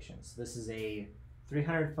translations. So this is a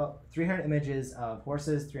 300 images of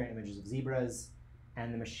horses, 300 images of zebras,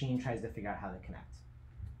 and the machine tries to figure out how they connect.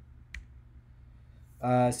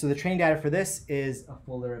 So the training data for this is a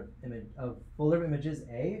folder of images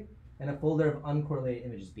A and a folder of uncorrelated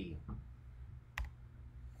images B.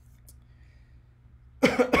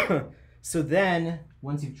 So then,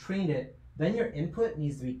 once you've trained it, then your input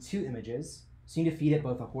needs to be 2 images. So you need to feed it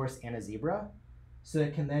both a horse and a zebra, so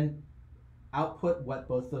it can then output what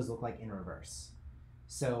both those look like in reverse.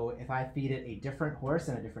 So if I feed it a different horse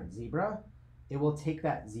and a different zebra, it will take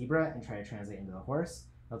that zebra and try to translate into the horse.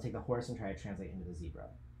 It'll take the horse and try to translate into the zebra.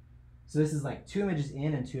 So this is like 2 images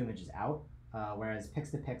in and 2 images out, whereas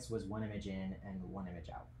Pix2Pix was 1 image in and 1 image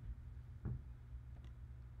out.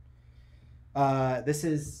 This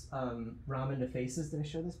is ramen to faces. Did I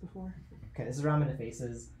show this before? Okay, this is ramen to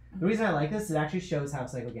faces. The reason I like this is it actually shows how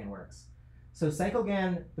StyleGAN works. So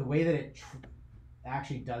StyleGAN, the way that it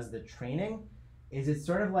actually does the training is it's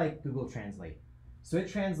sort of like Google Translate. So it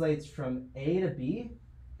translates from A to B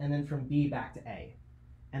and then from B back to A.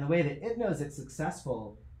 And the way that it knows it's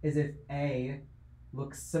successful is if A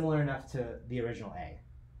looks similar enough to the original A,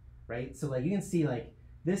 right? So like you can see like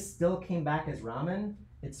this still came back as ramen.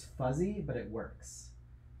 It's fuzzy, but it works.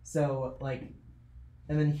 So like,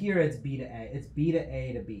 and then here it's B to A. It's B to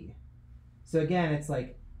A to B. So again, it's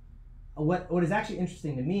like, what is actually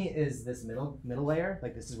interesting to me is this middle layer.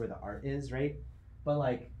 Like this is where the art is, right? But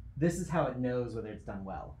like, this is how it knows whether it's done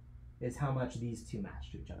well, is how much these two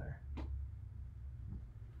match to each other.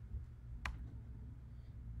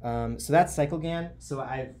 So that's StyleGAN. So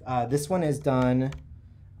I've this one is done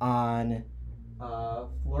on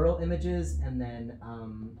floral images and then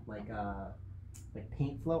like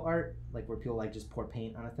paint flow art, like where people like just pour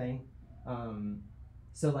paint on a thing.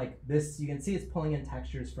 So like this, you can see it's pulling in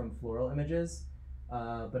textures from floral images,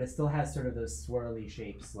 but it still has sort of those swirly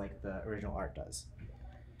shapes like the original art does.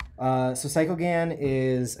 So StyleGAN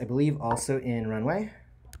is, I believe, also in Runway.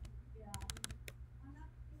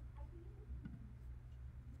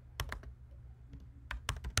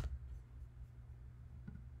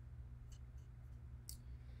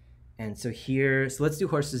 And so here, so let's do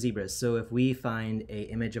horse to zebras. So if we find an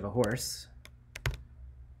image of a horse,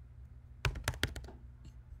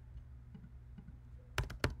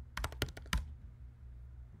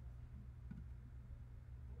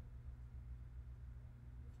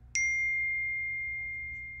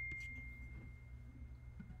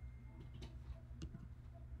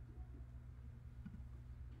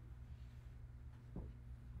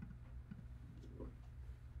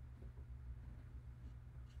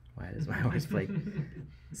 why does my horse play?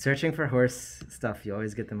 Searching for horse stuff, you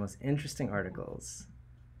always get the most interesting articles.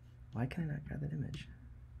 Why can I not grab that image?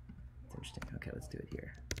 It's interesting. Okay, let's do it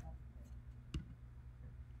here.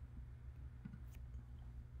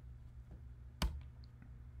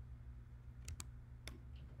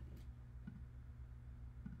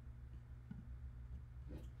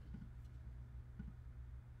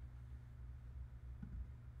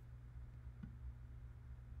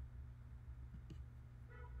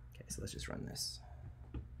 So let's just run this.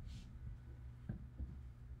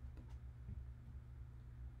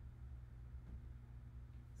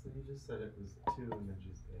 So you just said it was 2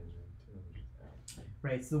 images in and 2 images out.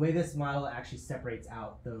 Right, so the way this model actually separates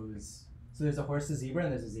out those, so there's a horse to zebra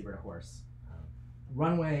and there's a zebra to horse.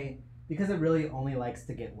 Runway, because it really only likes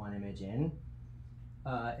to get 1 image in,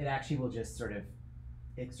 it actually will just sort of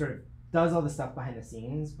does all the stuff behind the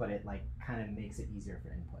scenes, but it like kind of makes it easier for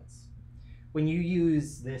inputs. When you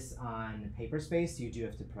use this on Paperspace, you do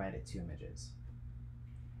have to provide it 2 images.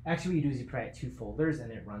 Actually, what you do is you provide it 2 folders,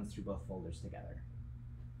 and it runs through both folders together.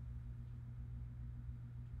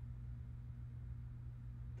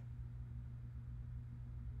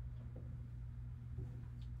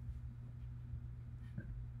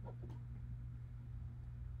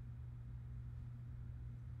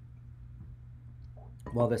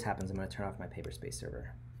 While this happens, I'm going to turn off my Paperspace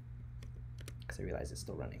server because I realize it's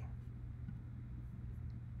still running.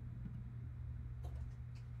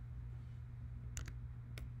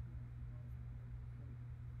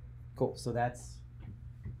 Cool, so that's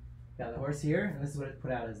got the horse here, and this is what it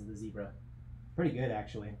put out as the zebra. Pretty good,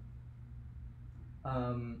 actually.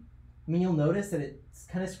 I mean, you'll notice that it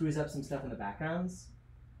kind of screws up some stuff in the backgrounds.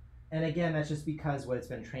 And again, that's just because what it's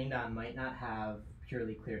been trained on might not have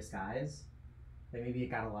purely clear skies. Like maybe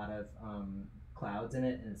it got a lot of clouds in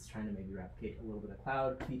it, and it's trying to maybe replicate a little bit of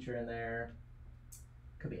cloud feature in there.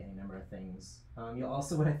 Could be any number of things. You'll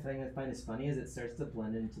also, what I find is funny is it starts to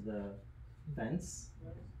blend into the fence.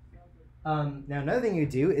 Now another thing you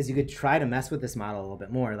could do is you could try to mess with this model a little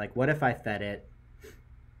bit more. Like what if I fed it,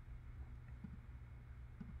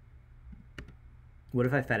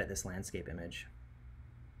 this landscape image?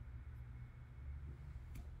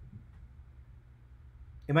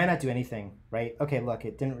 It might not do anything, right? Okay, look,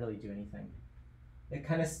 it didn't really do anything. It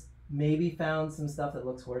kind of maybe found some stuff that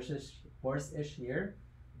looks horse-ish here,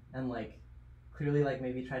 and like clearly like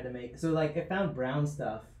maybe tried to make, so like it found brown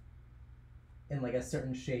stuff in like a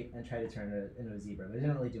certain shape and tried to turn it into a zebra, but it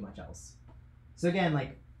didn't really do much else. So again,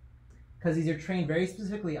 like, because these are trained very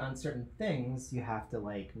specifically on certain things, you have to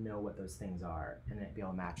like know what those things are and then be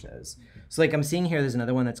able to match those. So like I'm seeing here, there's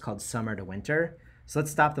another one that's called summer to winter. So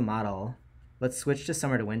let's stop the model. Let's switch to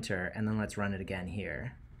summer to winter, and then let's run it again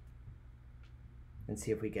here and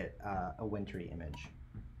see if we get a wintry image.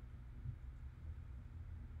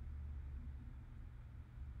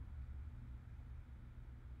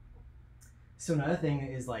 So another thing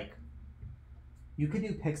is like, you could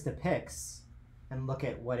do Pix2Pix and look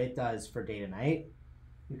at what it does for day to night.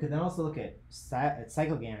 You could then also look at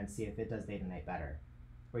StyleGAN and see if it does day to night better,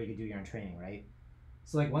 or you could do your own training, right?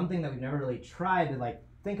 So like one thing that we've never really tried to like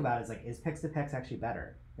think about is like, is Pix2Pix actually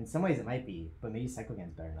better? In some ways it might be, but maybe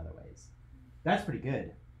StyleGAN's better in other ways. That's pretty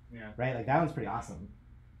good. Yeah. Right? Like that one's pretty awesome.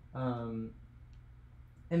 And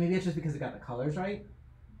maybe it's just because it got the colors right,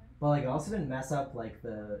 but like it also didn't mess up like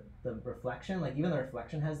the reflection. Like even the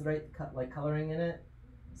reflection has the right coloring in it.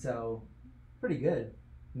 So pretty good.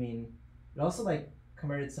 I mean, it also like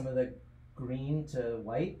converted some of the green to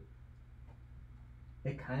white.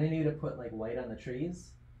 It kind of knew to put like white on the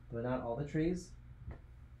trees, but not all the trees.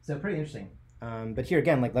 So pretty interesting. But here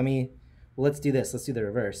again, like let's do this. Let's do the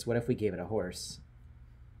reverse. What if we gave it a horse?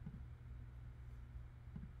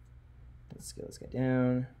 Let's get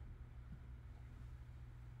down.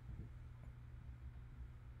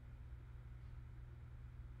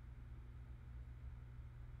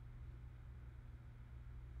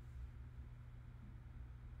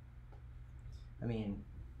 I mean,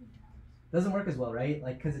 doesn't work as well, right?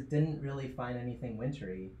 Like, because it didn't really find anything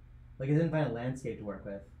wintry. Like, it didn't find a landscape to work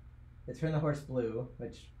with. It turned the horse blue,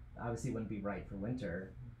 which obviously wouldn't be right for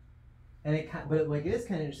winter. And but like it is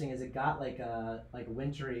kind of interesting is it got like a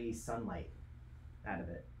wintry sunlight out of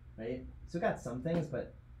it, right? So it got some things,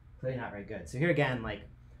 but clearly not very good. So here again, like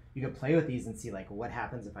you could play with these and see like what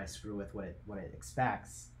happens if I screw with what it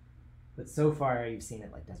expects. But so far you've seen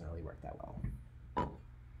it like doesn't really work that well.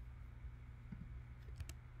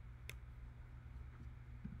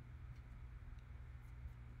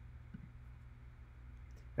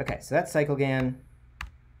 Okay, so that's StyleGAN.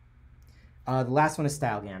 The last one is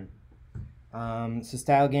StyleGAN. So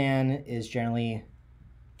StyleGAN is generally,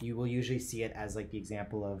 you will usually see it as like the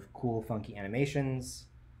example of cool, funky animations.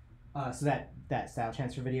 So that style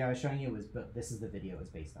transfer video I was showing you this is the video it was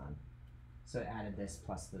based on. So it added this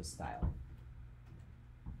plus those style.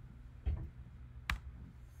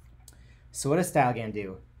 So what does StyleGAN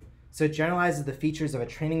do? So it generalizes the features of a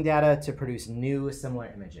training data to produce new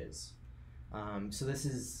similar images. So this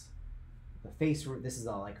is the face. This is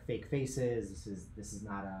all like fake faces. This is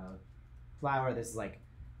not a flower. This is like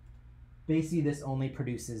basically this only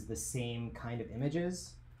produces the same kind of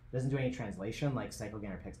images. Doesn't do any translation like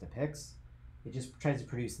StyleGAN or Pix2Pix. It just tries to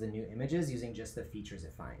produce the new images using just the features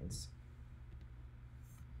it finds.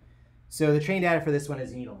 So the training data for this one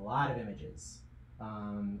is you need a lot of images.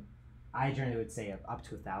 I generally would say up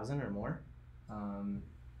to 1,000 or more.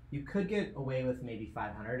 You could get away with maybe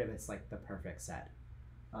 500 if it's like the perfect set.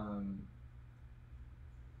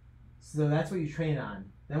 So that's what you train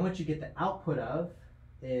on. Then what you get the output of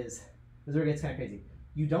is, this is where it gets kind of crazy.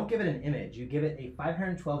 You don't give it an image, you give it a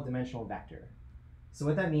 512 dimensional vector. So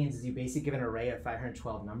what that means is you basically give an array of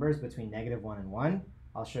 512 numbers between -1 and 1.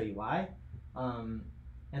 I'll show you why. And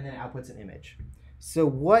then it outputs an image. So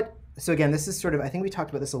again, this is sort of, I think we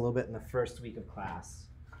talked about this a little bit in the first week of class.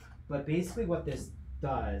 But basically what this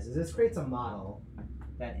does is this creates a model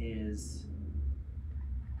that is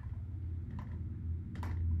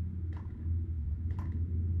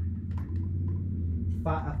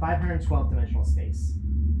a 512 dimensional space,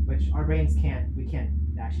 which our brains we can't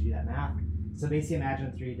actually do that math. So basically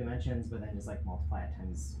imagine 3 dimensions, but then just like multiply it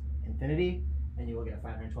times infinity, and you will get a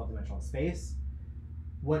 512 dimensional space.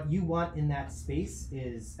 What you want in that space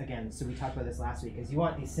is, again, so we talked about this last week, is you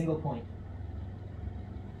want a single point.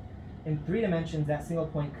 In 3 dimensions, that single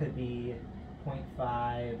point could be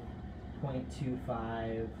 0.5,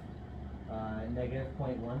 0.25,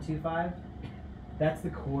 -0.125. That's the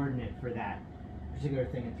coordinate for that particular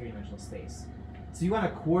thing in 3-dimensional space. So you want a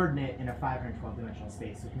coordinate in a 512 dimensional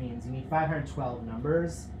space, which means you need 512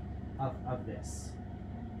 numbers of this.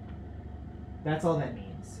 That's all that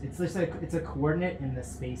means. It's just like it's a coordinate in the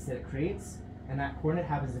space that it creates, and that coordinate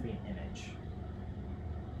happens to be an image.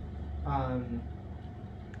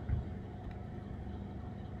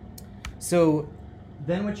 So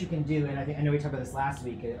then what you can do, and I know we talked about this last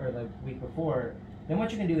week or the week before, then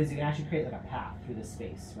what you can do is you can actually create like a path through the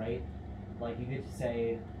space, right? Like you could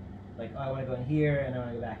say, like, oh, I want to go in here and I want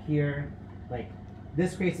to go back here. Like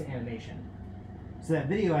this creates an animation. So that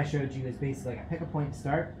video I showed you is basically like I pick a point to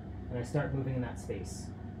start and I start moving in that space.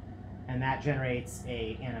 And that generates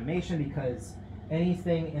a animation because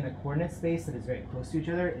anything in a coordinate space that is very close to each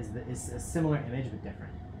other is a similar image but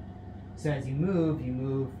different. So as you move,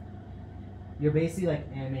 you're basically like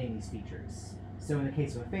animating these features. So in the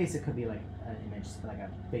case of a face, it could be like an image, like a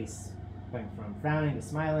face going from frowning to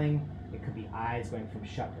smiling. It could be eyes going from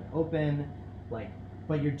shut to open.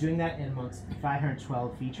 But you're doing that in amongst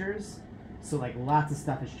 512 features. So like lots of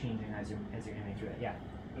stuff is changing as you're animating through it. Yeah.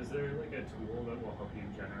 Is there like a tool that will help you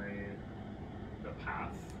generate the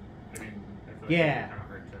path? I mean, I feel like yeah. it's kind of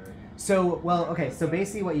hard to. So So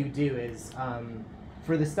basically what you do is,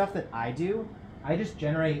 for the stuff that I do, I just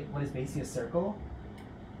generate what is basically a circle.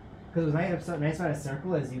 Because what's nice about a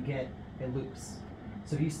circle is it loops.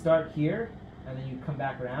 So if you start here and then you come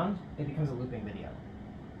back around, it becomes a looping video.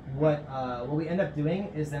 What we end up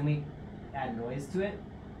doing is then we add noise to it,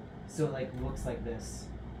 so it like looks like this.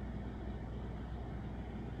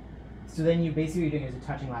 So then what you're doing is you're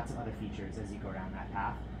touching lots of other features as you go around that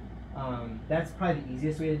path. That's probably the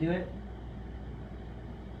easiest way to do it.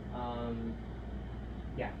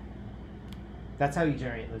 Yeah. That's how you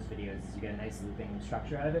generate those videos. Is you get a nice looping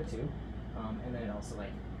structure out of it too, and then it also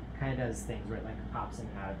like kind of does things where it like pops in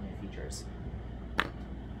and out of new features.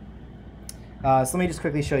 So let me just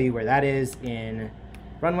quickly show you where that is in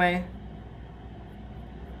Runway.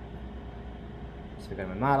 So I go to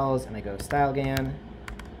my models and I go StyleGAN.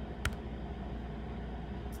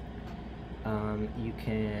 You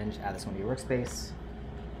can just add this one to your workspace.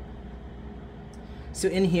 So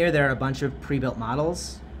in here there are a bunch of pre-built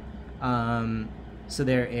models. So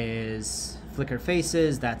there is Flickr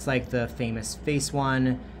Faces, that's like the famous face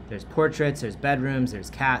one. There's portraits, there's bedrooms, there's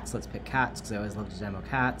cats. Let's pick cats because I always love to demo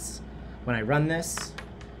cats. When I run this,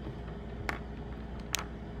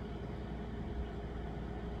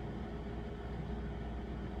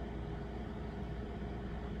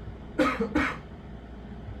 it's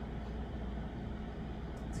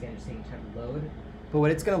again just taking time to load. But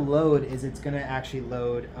what it's going to load is it's going to actually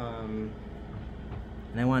load, and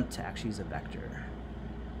I want to actually use a vector.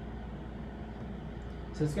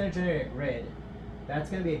 So it's going to generate a grid.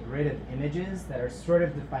 That's going to be a grid of images that are sort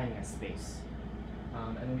of defining a space.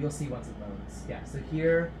 And you'll see once it loads. Yeah, so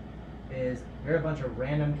here are a bunch of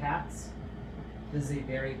random cats. This is a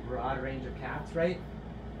very broad range of cats, right?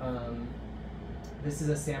 This is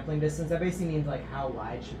a sampling distance. That basically means like how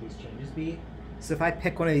wide should these changes be. So if I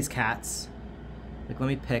pick one of these cats, like let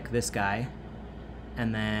me pick this guy,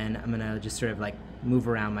 and then I'm gonna just sort of like move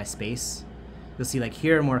around my space. You'll see like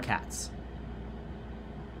here are more cats.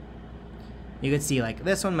 You can see like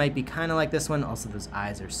this one might be kind of like this one. Also those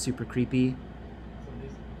eyes are super creepy.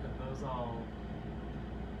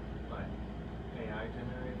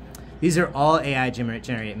 These are all AI generated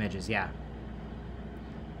images, yeah.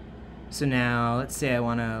 So now, let's say I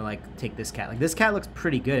want to like take this cat. Like this cat looks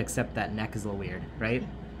pretty good, except that neck is a little weird, right?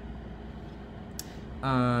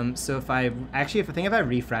 So if I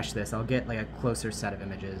refresh this, I'll get like a closer set of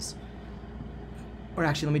images. Or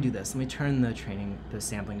actually, let me do this. Let me turn the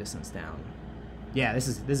sampling distance down. Yeah, this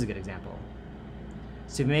is a good example.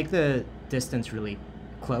 So if you make the distance really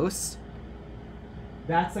close,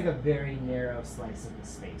 that's like a very narrow slice of the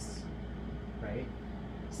space, right?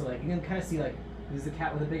 So like you can kind of see like this is a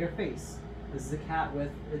cat with a bigger face. This is a cat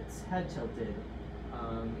with its head tilted.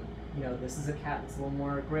 You know, this is a cat that's a little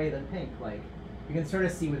more gray than pink. Like you can sort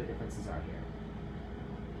of see what the differences are here.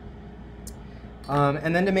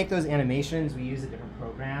 And then to make those animations, we use a different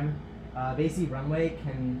program. Basically, Runway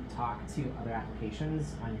can talk to other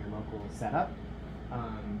applications on your local setup.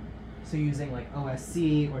 So using like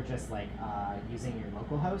OSC or just like using your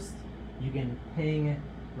local host, you can ping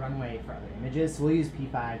Runway for other images. So we'll use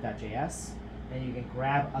p5.js, and you can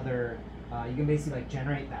grab other, you can basically like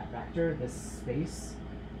generate that vector, this space,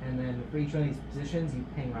 and then for each one of these positions, you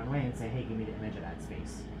ping Runway and say, hey, give me the image of that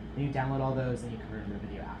space. Then you download all those and you convert it to a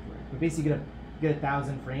video afterward. But basically, you get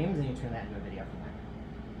 1,000 frames and you turn that into a video from there.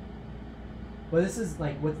 Well, this is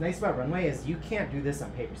like, what's nice about Runway is you can't do this on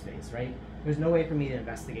Paperspace, right? There's no way for me to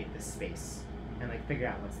investigate this space and like figure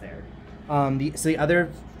out what's there. So the other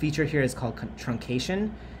feature here is called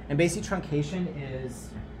truncation. And basically truncation is,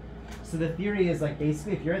 so the theory is like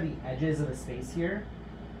basically if you're at the edges of the space here,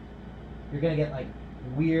 you're gonna get like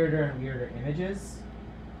weirder and weirder images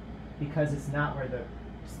because it's not where the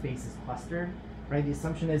space is clustered, right? The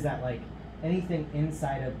assumption is that like anything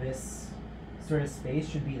inside of this sort of space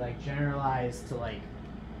should be like generalized to like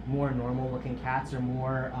more normal looking cats or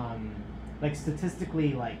more like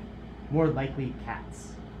statistically like more likely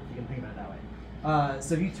cats, if you can think about it that way.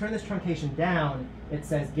 So if you turn this truncation down, it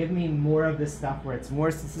says give me more of this stuff where it's more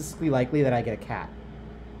statistically likely that I get a cat.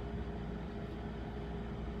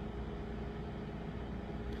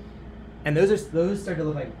 And those start to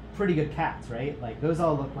look like pretty good cats, right? Like those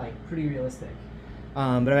all look like pretty realistic.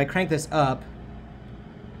 But if I crank this up,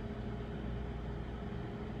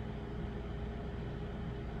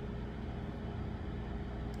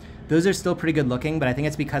 those are still pretty good looking, but I think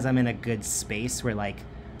it's because I'm in a good space where like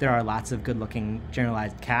there are lots of good looking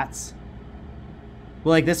generalized cats.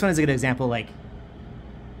 Well, like this one is a good example. Like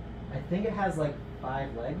I think it has like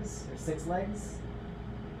 5 legs or 6 legs.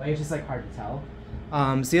 Like it's just like hard to tell.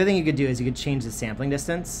 So the other thing you could do is you could change the sampling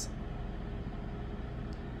distance.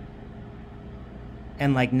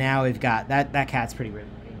 And like now we've got, that cat's pretty weird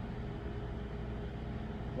looking.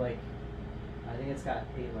 Like, I think it's got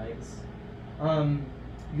 8 legs.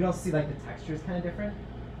 You can also see like the texture is kind of different.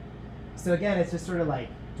 So again, it's just sort of like,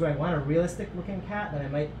 do I want a realistic looking cat? Then I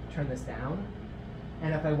might turn this down.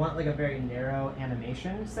 And if I want like a very narrow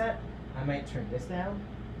animation set, I might turn this down.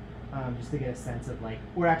 Just to get a sense of like,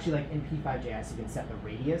 or actually like in P5.js, you can set the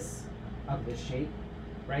radius of this shape,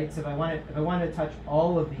 right? So if I wanted to touch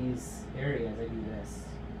all of these areas, I do this,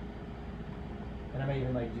 and I might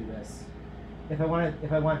even like do this. If I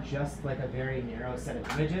want just like a very narrow set of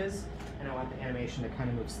images, and I want the animation to kind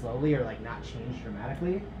of move slowly or like not change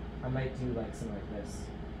dramatically, I might do like something like this.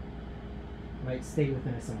 I might stay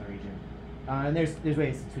within a similar region. And there's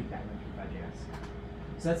ways to tweak that in P5.js.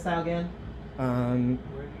 So that's StyleGAN. Where do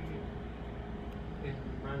you, in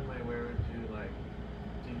Runway, where would you like,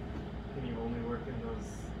 can you only work in those?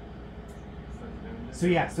 So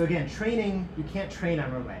yeah, so again, training, you can't train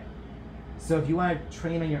on Runway. So if you want to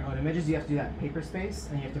train on your own images, you have to do that in Paperspace,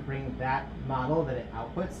 and you have to bring that model that it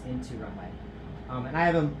outputs into Runway. And I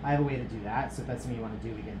have a way to do that, so if that's something you want to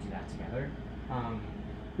do, we can do that together.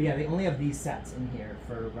 But yeah, they only have these sets in here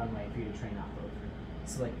for Runway for you to train off of.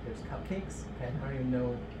 So like, there's cupcakes, okay, I don't even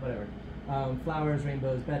know, whatever. Flowers,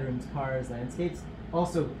 rainbows, bedrooms, cars, landscapes.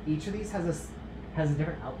 Also, each of these has a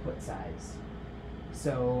different output size.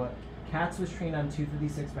 So cats was trained on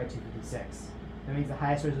 256 by 256. That means the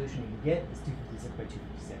highest resolution you can get is 256 by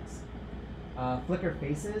 256. Flickr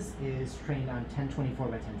Faces is trained on 1024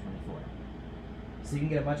 by 1024. So you can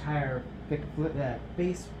get a much higher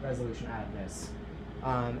face resolution out of this.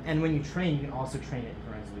 And when you train, you can also train it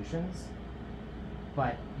for resolutions.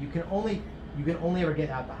 But you can only ever get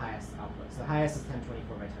out the highest output. So the highest is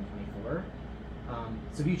 1024 by 1024.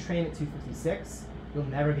 So if you train at 256, you'll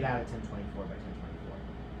never get out of 1024 by 1024.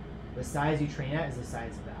 The size you train at is the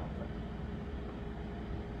size of the output.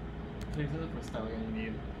 So you said that for StyleGAN you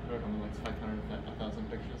need around like 500 to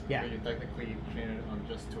 1,000 pictures. Yeah. But you technically train it on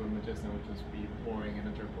just 2 images and it would just be boring and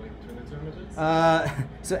interpolate between the 2 images?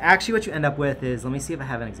 So actually what you end up with is, let me see if I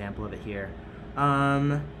have an example of it here.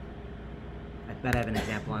 I bet I have an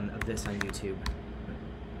example of this on YouTube.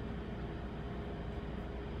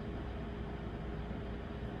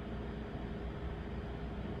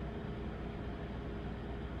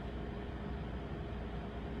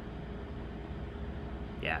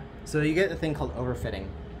 Yeah, so you get a thing called overfitting.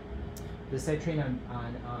 This I train on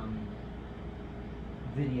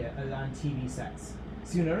video, on TV sets.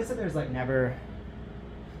 So you notice that there's like never,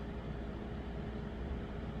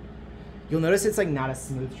 you'll notice it's like not a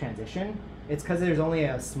smooth transition. It's because there's only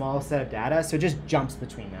a small set of data, so it just jumps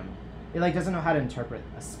between them. It like doesn't know how to interpret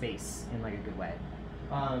a space in like a good way.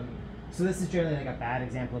 So this is generally like a bad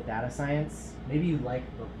example of data science. Maybe you like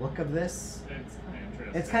the look of this. It's kind of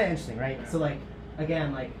interesting. It's kind of interesting, right? Yeah. So like,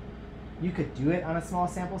 again, like you could do it on a small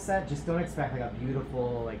sample set. Just don't expect like a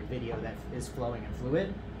beautiful like video that is flowing and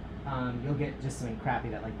fluid. You'll get just something crappy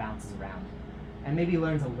that like bounces around, and maybe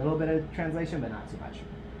learns a little bit of translation, but not too much.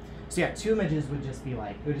 So yeah, 2 images would just be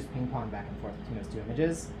like, it would just ping pong back and forth between those 2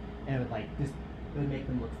 images, and it would like just, it would make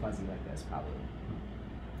them look fuzzy like this probably.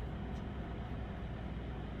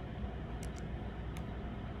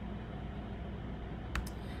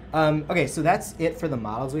 Okay, so that's it for the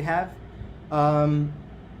models we have. I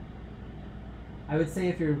would say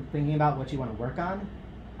if you're thinking about what you want to work on,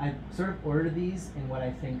 I sort of ordered these in what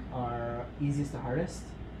I think are easiest to hardest.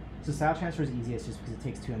 So style transfer is easiest just because it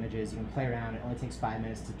takes 2 images. You can play around. It only takes 5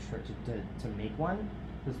 minutes to make one.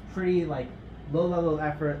 So it's pretty like low level of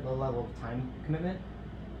effort, low level of time commitment.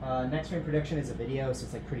 Next frame prediction is a video, so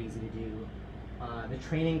it's like pretty easy to do. The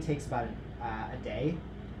training takes about a day,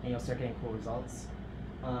 and you'll start getting cool results.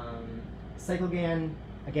 StyleGAN,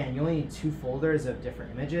 again, you only need 2 folders of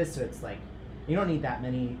different images, so it's like you don't need that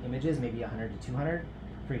many images, maybe 100 to 200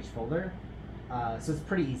 for each folder. So it's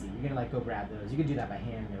pretty easy. You're gonna like go grab those. You can do that by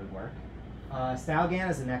hand and it would work. StyleGAN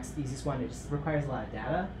is the next easiest one. It just requires a lot of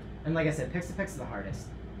data. And like I said, Pix2Pix is the hardest.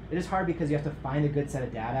 It is hard because you have to find a good set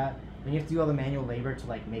of data, then you have to do all the manual labor to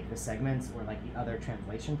like make the segments or like the other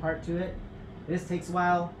translation part to it. It just takes a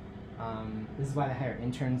while. This is why they hire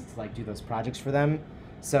interns to like do those projects for them.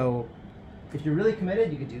 So if you're really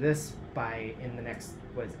committed, you could do this by in the next,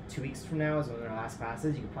 2 weeks from now is one of our last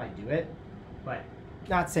classes. You could probably do it, but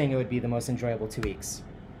not saying it would be the most enjoyable 2 weeks.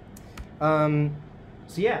 So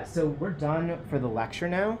yeah, so we're done for the lecture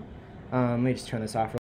now. Let me just turn this off.